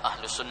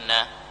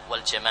Ahlussunnah wal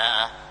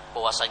Jamaah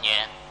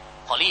bahwasanya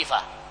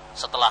khalifah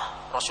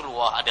setelah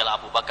Rasulullah adalah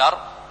Abu Bakar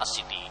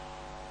As-Siddiq.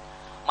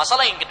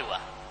 Masalah yang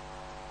kedua,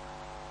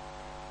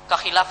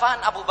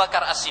 kekhilafahan Abu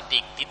Bakar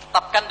As-Siddiq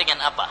ditetapkan dengan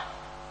apa?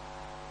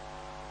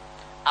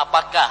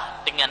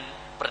 Apakah dengan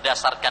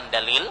berdasarkan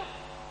dalil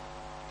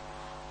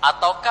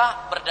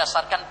ataukah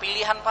berdasarkan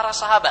pilihan para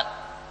sahabat?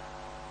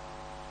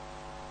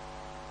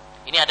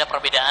 Ini ada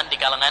perbedaan di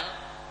kalangan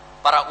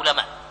para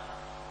ulama.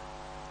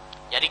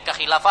 Jadi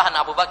kekhilafahan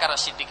Abu Bakar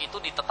As-Siddiq itu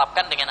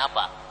ditetapkan dengan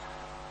apa?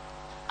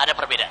 Ada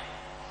perbedaan.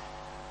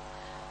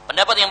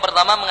 Pendapat yang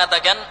pertama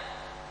mengatakan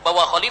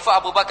bahwa Khalifah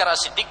Abu Bakar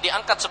As-Siddiq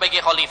diangkat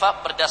sebagai khalifah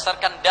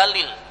berdasarkan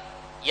dalil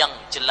yang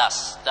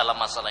jelas dalam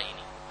masalah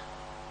ini.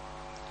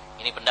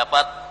 Ini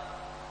pendapat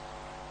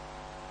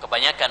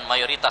kebanyakan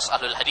mayoritas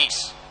ahlul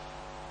hadis.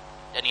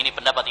 Dan ini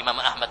pendapat Imam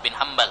Ahmad bin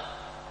Hanbal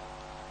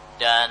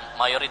dan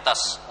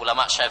mayoritas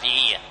ulama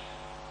Syafi'iyah.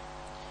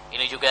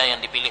 Ini juga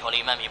yang dipilih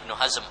oleh Imam Ibnu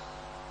Hazm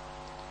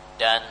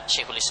dan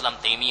Syekhul Islam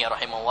Taimiyah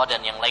rahimahullah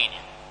dan yang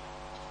lainnya.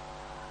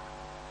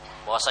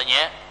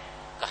 Bahwasanya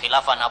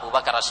kekhilafahan Abu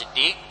Bakar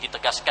As-Siddiq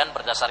ditegaskan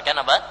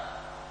berdasarkan apa?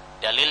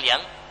 Dalil yang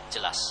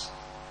jelas.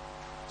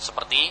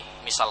 Seperti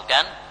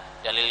misalkan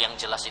dalil yang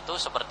jelas itu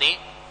seperti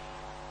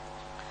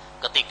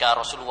ketika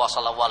Rasulullah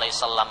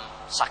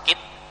SAW sakit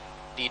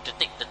di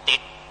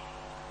detik-detik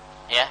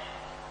ya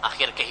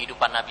akhir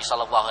kehidupan Nabi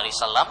SAW,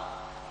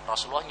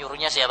 Rasulullah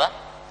nyuruhnya siapa?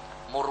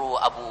 Muru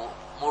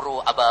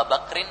Abu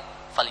Bakrin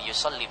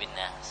falyusalli bin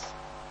nas.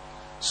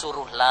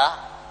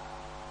 Suruhlah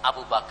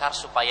Abu Bakar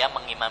supaya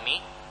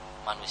mengimami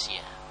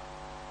manusia.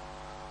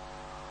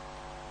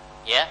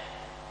 Ya.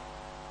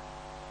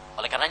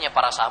 Oleh karenanya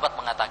para sahabat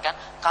mengatakan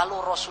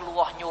kalau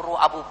Rasulullah nyuruh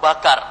Abu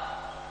Bakar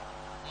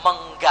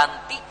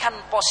menggantikan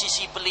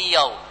posisi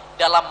beliau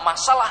dalam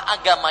masalah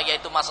agama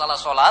yaitu masalah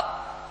sholat,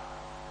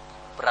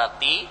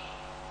 berarti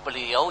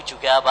beliau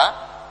juga apa?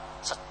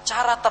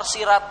 Secara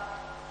tersirat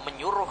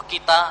menyuruh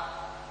kita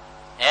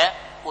ya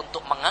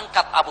untuk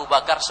mengangkat Abu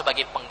Bakar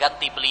sebagai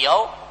pengganti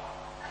beliau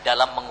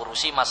dalam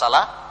mengurusi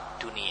masalah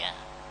dunia.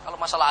 Kalau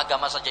masalah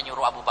agama saja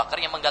nyuruh Abu Bakar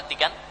yang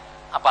menggantikan,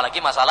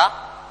 apalagi masalah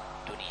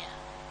dunia.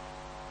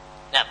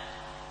 Nah,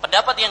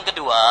 pendapat yang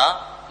kedua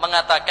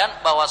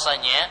mengatakan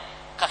bahwasanya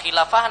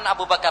kekhilafahan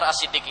Abu Bakar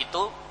As-Siddiq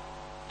itu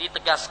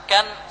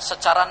ditegaskan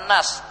secara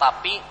nas,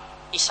 tapi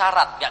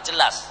isyarat, gak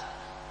jelas.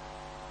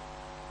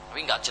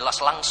 Tapi gak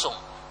jelas langsung,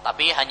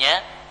 tapi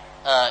hanya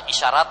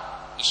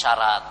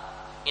isyarat.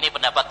 Ini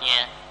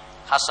pendapatnya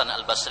Hasan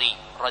Al-Basri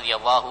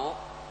radhiyallahu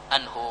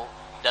anhu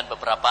dan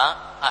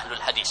beberapa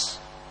ahlul hadis.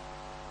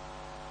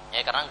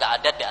 Ya, karena nggak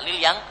ada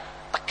dalil yang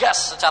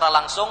tegas secara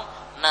langsung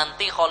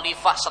nanti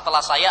khalifah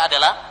setelah saya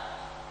adalah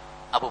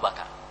Abu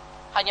Bakar.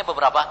 Hanya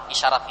beberapa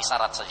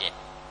isyarat-isyarat saja.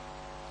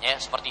 Ya,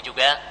 seperti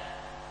juga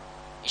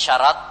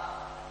isyarat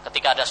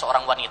ketika ada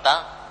seorang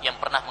wanita yang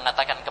pernah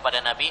mengatakan kepada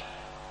Nabi,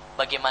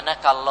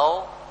 bagaimana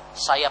kalau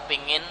saya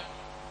ingin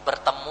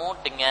bertemu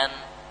dengan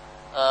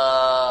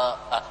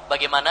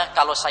bagaimana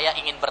kalau saya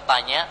ingin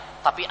bertanya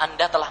tapi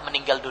Anda telah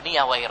meninggal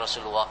dunia wahai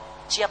Rasulullah,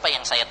 siapa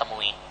yang saya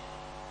temui?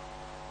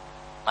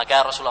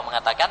 Maka Rasulullah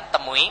mengatakan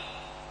temui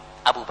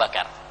Abu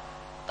Bakar.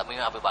 Temui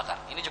Abu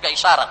Bakar. Ini juga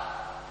isyarat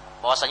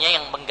bahwasanya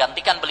yang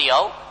menggantikan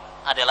beliau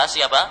adalah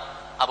siapa?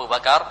 Abu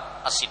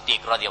Bakar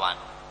As-Siddiq radhiyallahu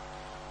anhu.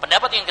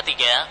 Pendapat yang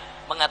ketiga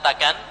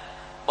mengatakan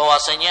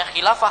bahwasanya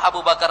khilafah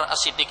Abu Bakar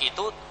Ashiddiq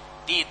itu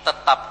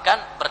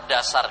ditetapkan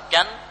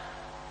berdasarkan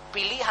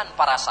pilihan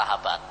para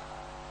sahabat.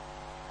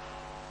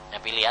 Ya,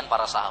 pilihan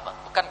para sahabat,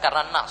 bukan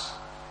karena nas,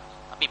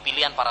 tapi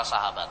pilihan para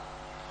sahabat.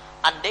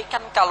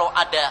 Andaikan kalau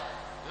ada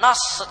nas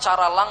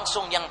secara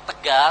langsung yang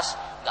tegas,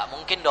 nggak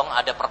mungkin dong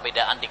ada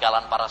perbedaan di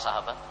kalangan para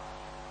sahabat,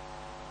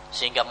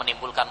 sehingga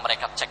menimbulkan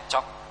mereka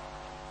cekcok.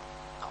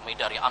 Kami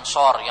dari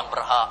Ansor yang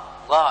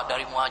berhak, wah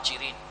dari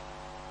Muhajirin,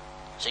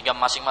 sehingga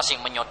masing-masing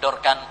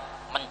menyodorkan,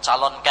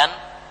 mencalonkan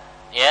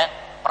ya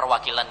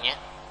perwakilannya.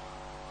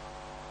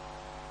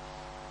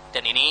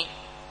 Dan ini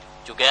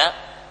juga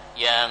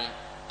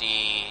yang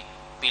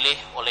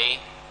dipilih oleh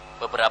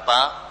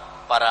beberapa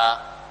para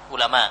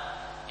ulama,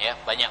 ya,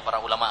 banyak para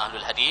ulama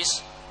ahlul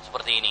hadis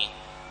seperti ini.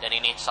 Dan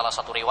ini salah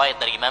satu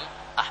riwayat dari Imam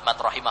Ahmad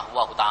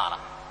rahimahullahu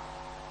taala.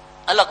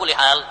 Ala kulli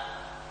hal,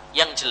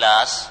 yang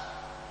jelas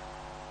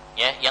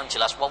ya, yang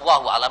jelas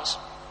wallahu alam,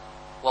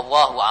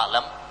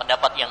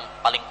 pendapat yang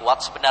paling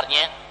kuat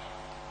sebenarnya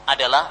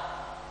adalah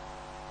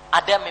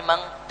ada memang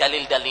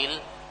dalil-dalil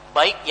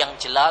baik yang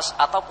jelas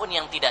ataupun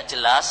yang tidak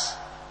jelas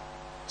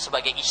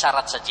sebagai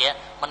isyarat saja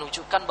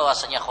menunjukkan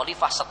bahwasanya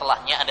khalifah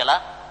setelahnya adalah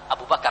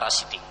Abu Bakar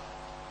Ashiddiq.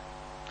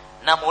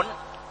 Namun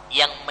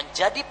yang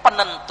menjadi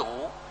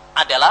penentu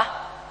adalah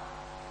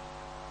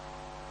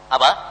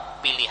apa?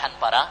 Pilihan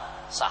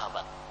para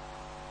sahabat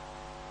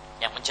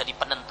yang menjadi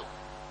penentu.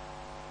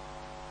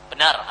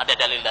 Benar, ada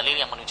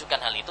dalil-dalil yang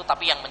menunjukkan hal itu,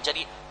 tapi yang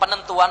menjadi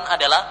penentuan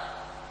adalah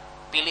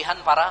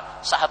pilihan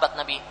para sahabat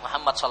Nabi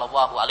Muhammad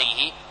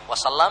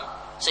SAW.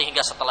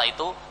 Sehingga setelah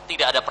itu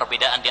tidak ada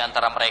perbedaan di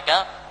antara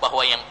mereka,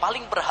 bahwa yang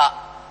paling berhak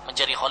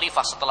menjadi khalifah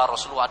setelah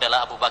Rasulullah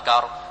adalah Abu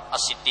Bakar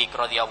Ashiddiq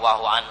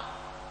radhiyallahu anhu.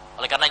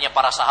 Oleh karenanya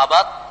para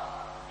sahabat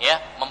ya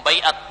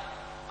membaiat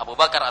Abu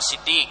Bakar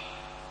Ashiddiq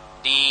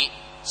di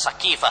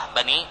Saqifah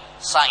Bani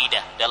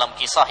Sa'idah dalam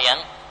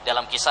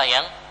kisah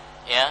yang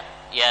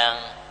yang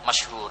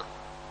masyhur.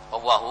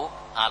 Wallahu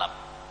a'lam.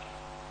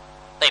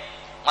 Baik,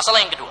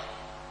 masalah yang kedua.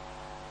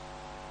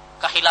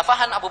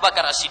 Kekhilafahan Abu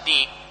Bakar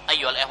Ashiddiq,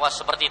 ayyuhal ikhwas,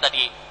 seperti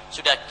tadi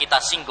sudah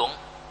kita singgung,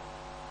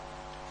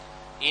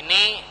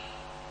 ini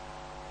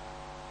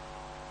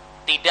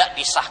tidak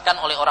disahkan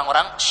oleh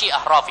orang-orang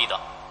Syiah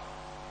Rafidah.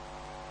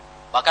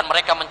 Bahkan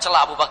mereka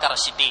mencela Abu Bakar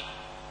Ashiddiq.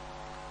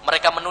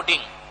 Mereka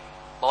menuding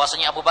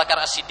bahwasanya Abu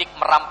Bakar Ashiddiq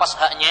merampas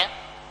haknya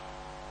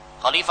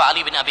Khalifah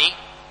Ali bin Abi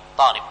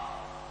Thalib.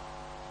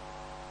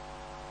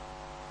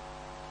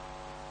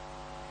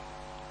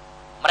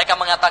 Mereka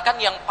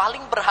mengatakan yang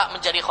paling berhak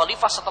menjadi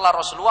khalifah setelah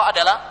Rasulullah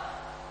adalah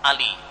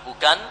Ali,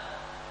 bukan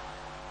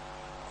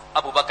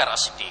Abu Bakar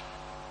Ashiddiq.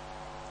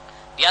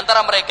 Di antara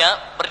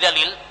mereka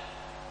berdalil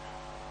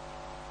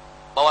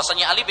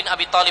bahwasanya Ali bin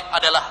Abi Thalib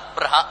adalah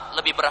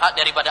lebih berhak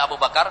daripada Abu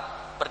Bakar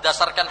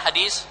berdasarkan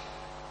hadis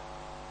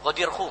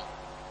Ghadir Khum.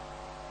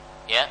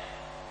 Ya,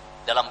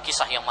 dalam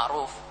kisah yang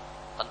ma'ruf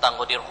tentang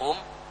Ghadir Khum,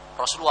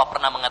 Rasulullah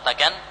pernah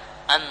mengatakan,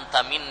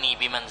 "Anta minni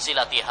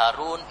bimanzilati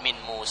Harun min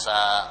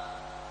Musa."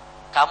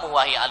 Kamu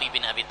wahai Ali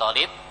bin Abi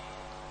Thalib,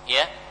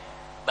 ya,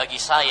 bagi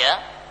saya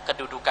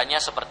kedudukannya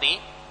seperti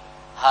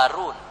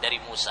Harun dari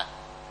Musa.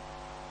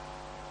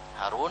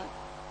 Harun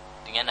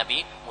dengan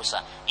Nabi Musa.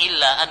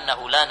 Illa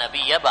annahu la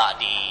nabiyya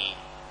ba'di.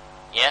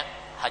 Ya,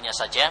 hanya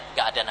saja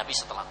enggak ada nabi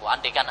setelahku.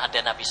 Andaikan ada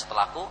nabi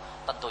setelahku,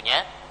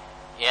 tentunya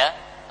ya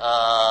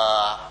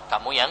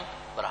kamu yang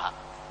berhak.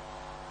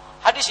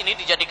 Hadis ini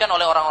dijadikan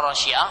oleh orang-orang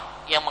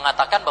Syiah yang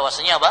mengatakan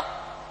bahwasanya apa?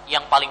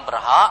 Yang paling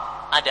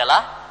berhak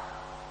adalah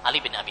Ali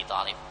bin Abi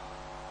Thalib.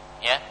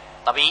 Ya,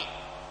 tapi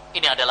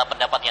ini adalah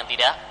pendapat yang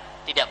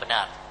tidak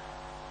benar.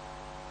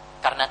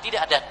 Karena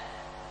tidak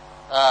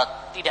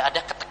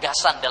ada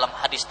ketegasan dalam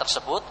hadis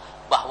tersebut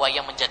bahwa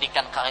yang menjadi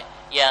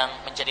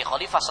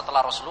khalifah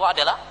setelah Rasulullah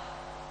adalah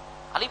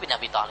Ali bin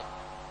Abi Thalib.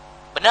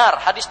 Benar,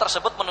 hadis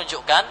tersebut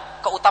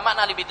menunjukkan keutamaan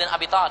Ali bin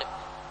Abi Thalib.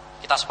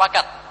 Kita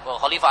sepakat bahwa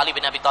Khalifah Ali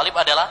bin Abi Thalib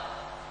adalah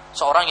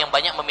seorang yang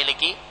banyak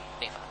memiliki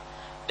khalifah.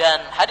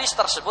 Dan hadis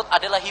tersebut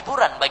adalah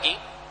hiburan bagi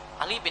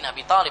Ali bin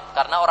Abi Thalib,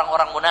 karena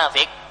orang-orang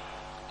munafik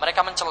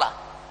mereka mencela.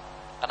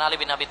 Karena Ali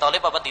bin Abi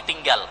Thalib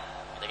ditinggal,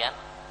 gitu kan?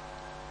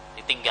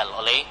 Ditinggal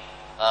oleh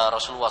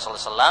Rasulullah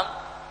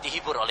SAW,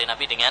 dihibur oleh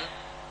Nabi dengan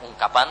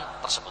ungkapan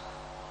tersebut.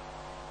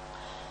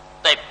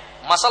 Baik,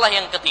 masalah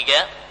yang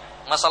ketiga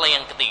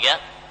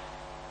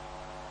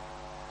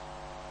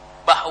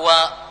bahwa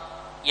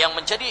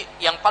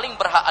yang paling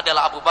berhak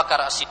adalah Abu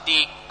Bakar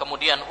Ashiddiq,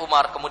 kemudian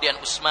Umar, kemudian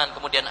Utsman,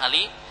 kemudian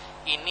Ali.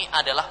 Ini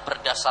adalah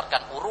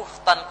berdasarkan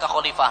urutan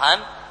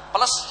kekhalifahan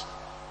plus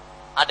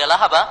adalah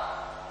apa?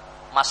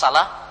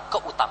 Masalah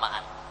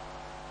keutamaan.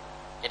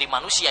 Jadi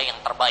manusia yang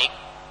terbaik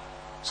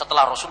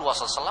setelah Rasulullah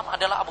SAW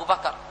adalah Abu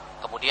Bakar,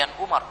 kemudian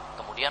Umar,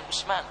 kemudian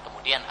Utsman,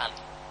 kemudian Ali.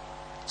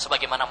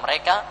 Sebagaimana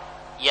mereka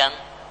yang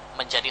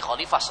menjadi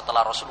khalifah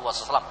setelah Rasulullah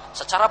SAW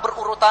secara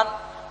berurutan,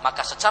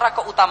 maka secara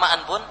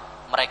keutamaan pun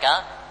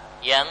mereka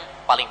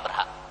yang paling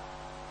berhak.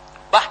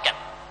 Bahkan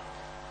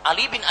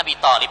Ali bin Abi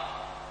Thalib,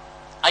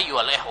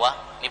 ayyuhal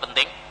ikhwah, ini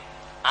penting,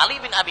 Ali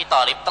bin Abi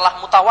Thalib telah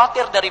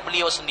mutawatir dari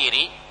beliau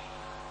sendiri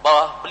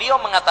bahwa beliau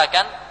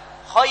mengatakan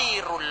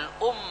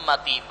khairul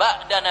ummati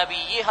ba'da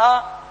nabiyha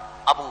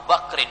Abu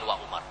Bakrin wa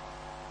Umar.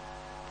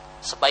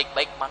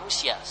 Sebaik-baik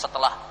manusia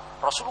setelah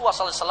Rasulullah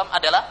SAW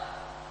adalah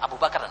Abu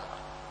Bakar dan Umar.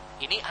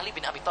 Ini Ali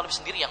bin Abi Thalib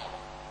sendiri yang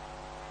ngomong.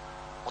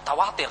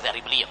 Mutawatir dari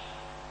beliau.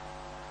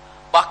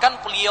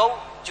 Bahkan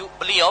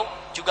beliau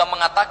juga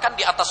mengatakan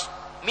di atas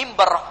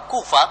mimbar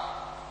Kufah,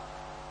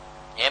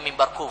 ya,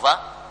 mimbar Kufah,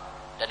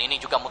 dan ini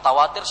juga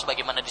mutawatir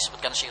sebagaimana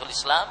disebutkan Syekhul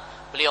Islam.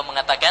 Beliau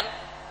mengatakan,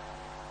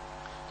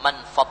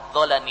 man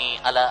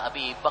faddalani ala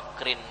Abi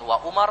Bakrin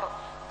wa Umar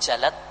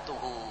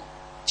jalattuhu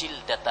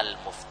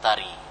jildatal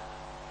muftari.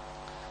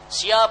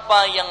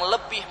 Siapa yang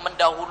lebih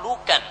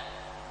mendahulukan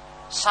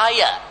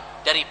saya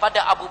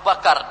daripada Abu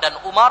Bakar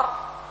dan Umar,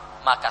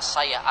 maka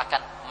saya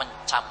akan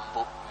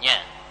mencambuknya,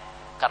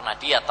 karena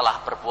dia telah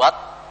berbuat,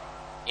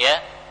 ya,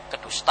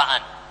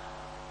 kedustaan,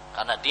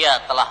 karena dia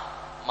telah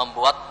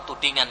membuat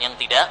tudingan yang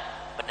tidak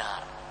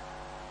benar.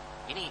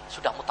 Ini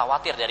sudah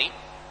mutawatir dari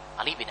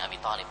Ali bin Abi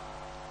Thalib.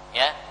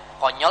 Ya,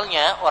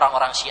 konyolnya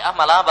orang-orang Syiah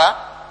malah apa?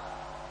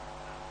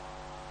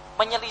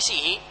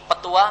 Menyelisihi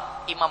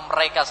petua imam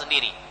mereka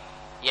sendiri,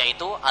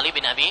 yaitu Ali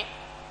bin Abi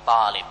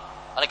Thalib.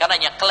 Oleh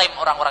karenanya klaim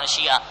orang-orang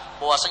Syiah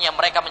bahwasanya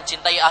mereka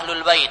mencintai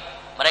Ahlul Bait,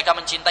 mereka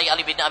mencintai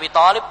Ali bin Abi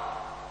Thalib,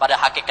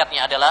 pada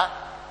hakikatnya adalah,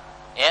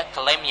 ya,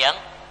 klaim yang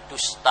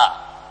dusta,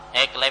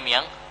 klaim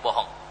yang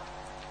bohong.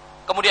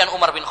 Kemudian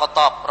Umar bin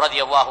Khattab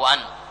radhiyallahu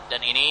an, dan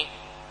ini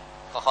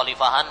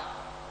kekhalifahan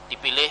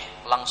dipilih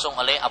langsung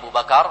oleh Abu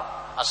Bakar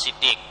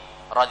Ashiddiq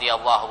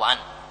radhiyallahu an,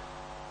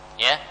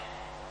 ya,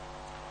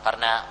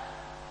 karena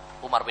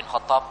Umar bin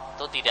Khattab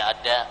itu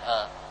tidak ada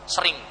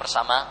sering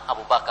bersama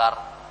Abu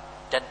Bakar,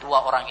 dan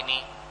dua orang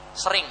ini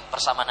sering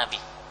bersama Nabi,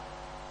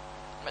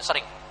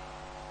 sering.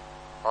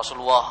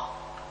 Rasulullah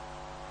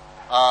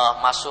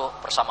masuk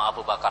bersama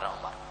Abu Bakar dan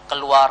Umar,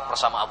 keluar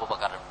bersama Abu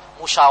Bakar,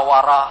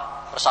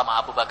 musyawarah bersama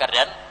Abu Bakar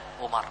dan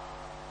Umar.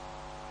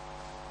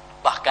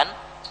 Bahkan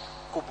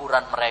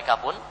kuburan mereka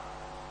pun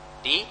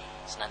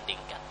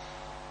disenandingkan.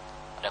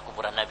 Ada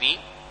kuburan Nabi,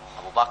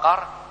 Abu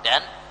Bakar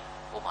dan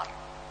Umar.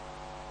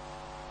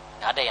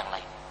 Tidak ada yang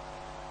lain.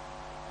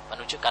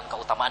 Menunjukkan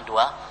keutamaan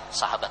dua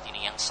sahabat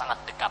ini yang sangat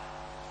dekat.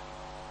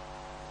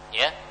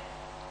 Ya,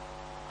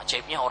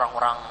 ajaibnya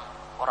orang-orang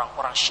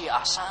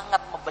Syiah sangat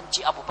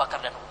membenci Abu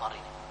Bakar dan Umar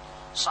ini.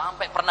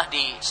 Sampai pernah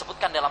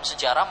disebutkan dalam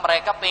sejarah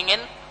mereka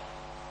pengen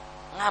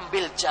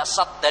ngambil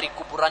jasad dari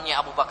kuburannya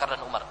Abu Bakar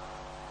dan Umar.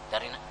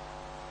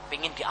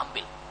 Pengen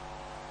diambil.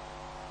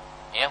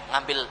 Ya,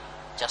 ngambil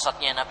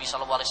jasadnya Nabi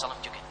SAW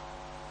juga.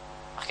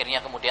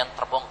 Akhirnya kemudian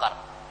terbongkar.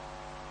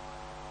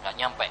 Gak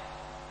nyampe.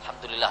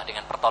 Alhamdulillah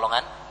dengan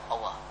pertolongan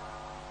Allah.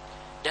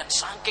 Dan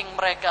saking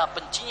mereka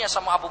bencinya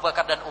sama Abu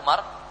Bakar dan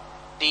Umar,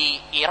 di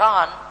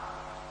Iran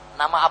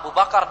nama Abu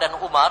Bakar dan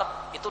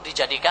Umar itu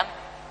dijadikan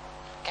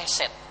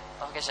keset.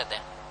 Tahu keset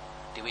ya?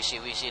 Di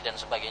wisi-wisi dan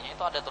sebagainya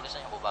itu ada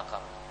tulisannya Abu Bakar,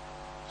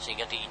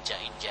 sehingga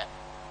diinjak-injak.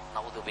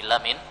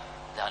 Naudzubillah min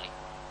dzalik.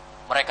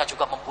 Mereka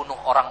juga membunuh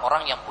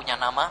orang-orang yang punya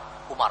nama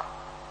Umar.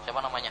 Siapa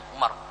namanya?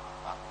 Umar.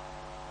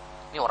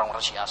 Ini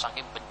orang-orang Syiah,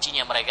 saking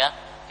bencinya mereka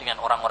dengan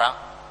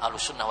orang-orang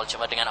Ahlussunnah wal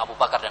Jamaah, dengan Abu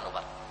Bakar dan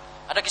Umar.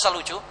 Ada kisah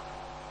lucu.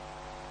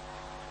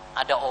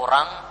 Ada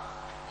orang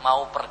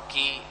mau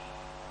pergi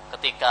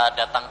ketika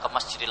datang ke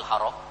Masjidil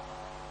Haram.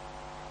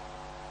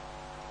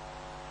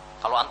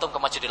 Kalau antum ke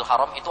Masjidil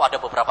Haram itu ada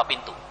beberapa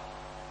pintu.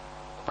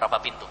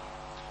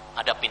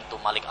 Ada pintu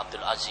Malik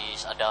Abdul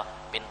Aziz, ada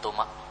pintu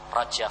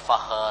Raja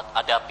Fahad,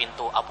 ada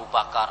pintu Abu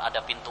Bakar,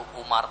 ada pintu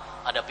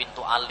Umar, ada pintu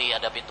Ali,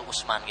 ada pintu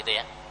Utsman, gitu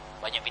ya.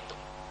 Banyak pintu.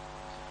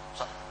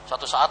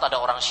 Suatu saat ada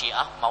orang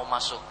Syiah mau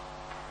masuk.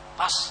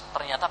 Pas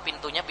ternyata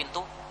pintunya pintu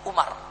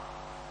Umar.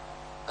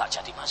 Gak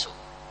jadi masuk.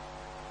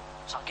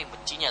 Saking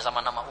bencinya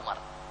sama nama Umar,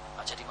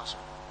 gak jadi masuk.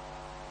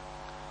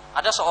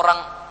 Ada seorang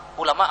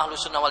ulama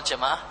Ahlussunnah wal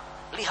Jamaah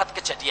lihat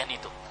kejadian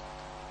itu.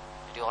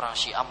 Jadi orang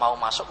Syiah mau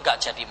masuk,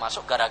 gak jadi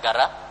masuk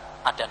gara-gara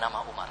ada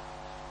nama Umar.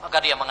 Maka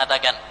dia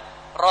mengatakan,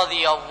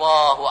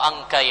 radhiyallahu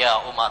anka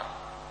ya Umar.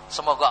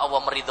 Semoga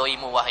Allah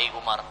meridhoimu wahai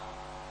Umar.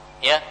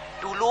 Ya,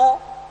 dulu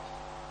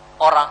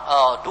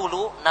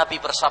Nabi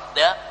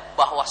bersabda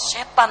bahwa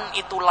setan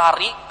itu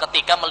lari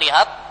ketika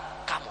melihat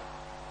kamu.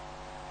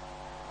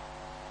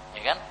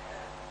 Ya kan?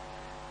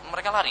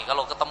 Mereka lari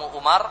kalau ketemu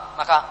Umar,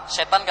 maka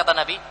setan, kata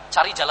Nabi,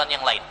 cari jalan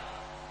yang lain.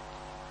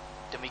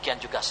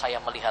 Demikian juga saya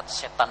melihat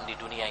setan di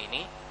dunia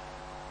ini.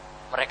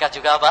 Mereka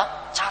juga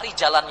apa? Cari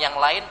jalan yang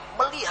lain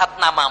melihat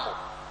namamu.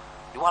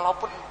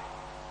 Walaupun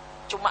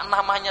cuma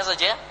namanya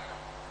saja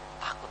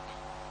takutnya.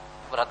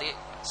 Berarti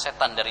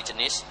setan dari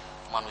jenis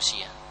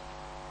manusia.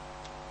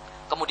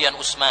 Kemudian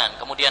Utsman,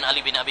 kemudian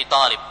Ali bin Abi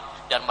Thalib,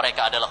 dan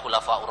mereka adalah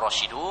Khulafaur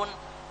Rasyidun,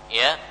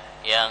 ya,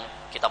 yang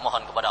kita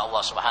mohon kepada Allah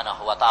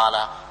Subhanahu wa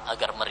taala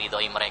agar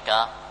meridhai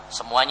mereka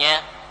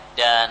semuanya,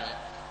 dan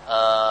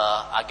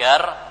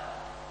agar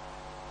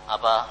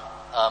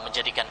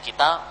menjadikan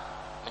kita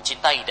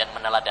mencintai dan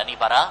meneladani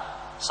para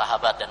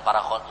sahabat dan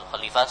para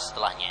khalifah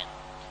setelahnya.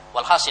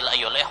 Walhasil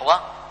ayyuhal ikhwah,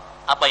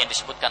 apa yang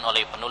disebutkan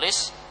oleh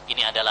penulis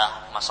ini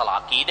adalah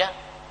masalah akidah,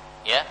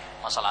 ya,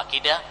 masalah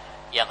akidah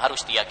yang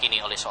harus diyakini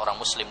oleh seorang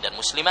muslim dan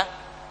muslimah.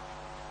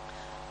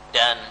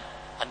 Dan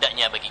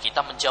hendaknya bagi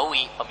kita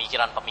menjauhi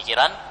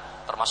pemikiran-pemikiran,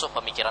 termasuk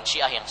pemikiran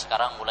Syiah yang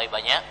sekarang mulai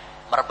banyak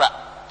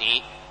merebak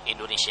di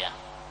Indonesia.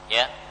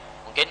 Ya,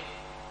 mungkin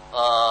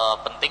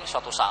penting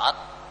suatu saat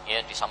ya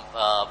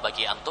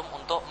bagi antum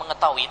untuk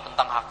mengetahui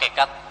tentang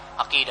hakikat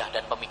akidah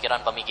dan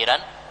pemikiran-pemikiran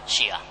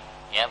Syiah.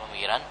 Ya,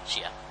 pemikiran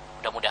Syiah.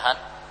 Mudah-mudahan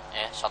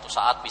ya, suatu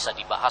saat bisa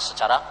dibahas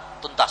secara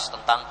tuntas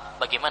tentang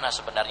bagaimana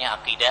sebenarnya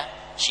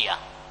akidah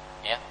Syiah.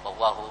 Ya,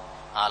 wallahu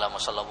a'lam,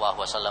 sallallahu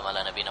wasallam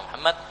ala nabiyina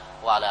Muhammad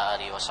wa ala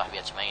alihi washabbihi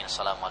ajmain.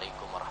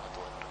 Assalamualaikum warahmatullahi wabarakatuh.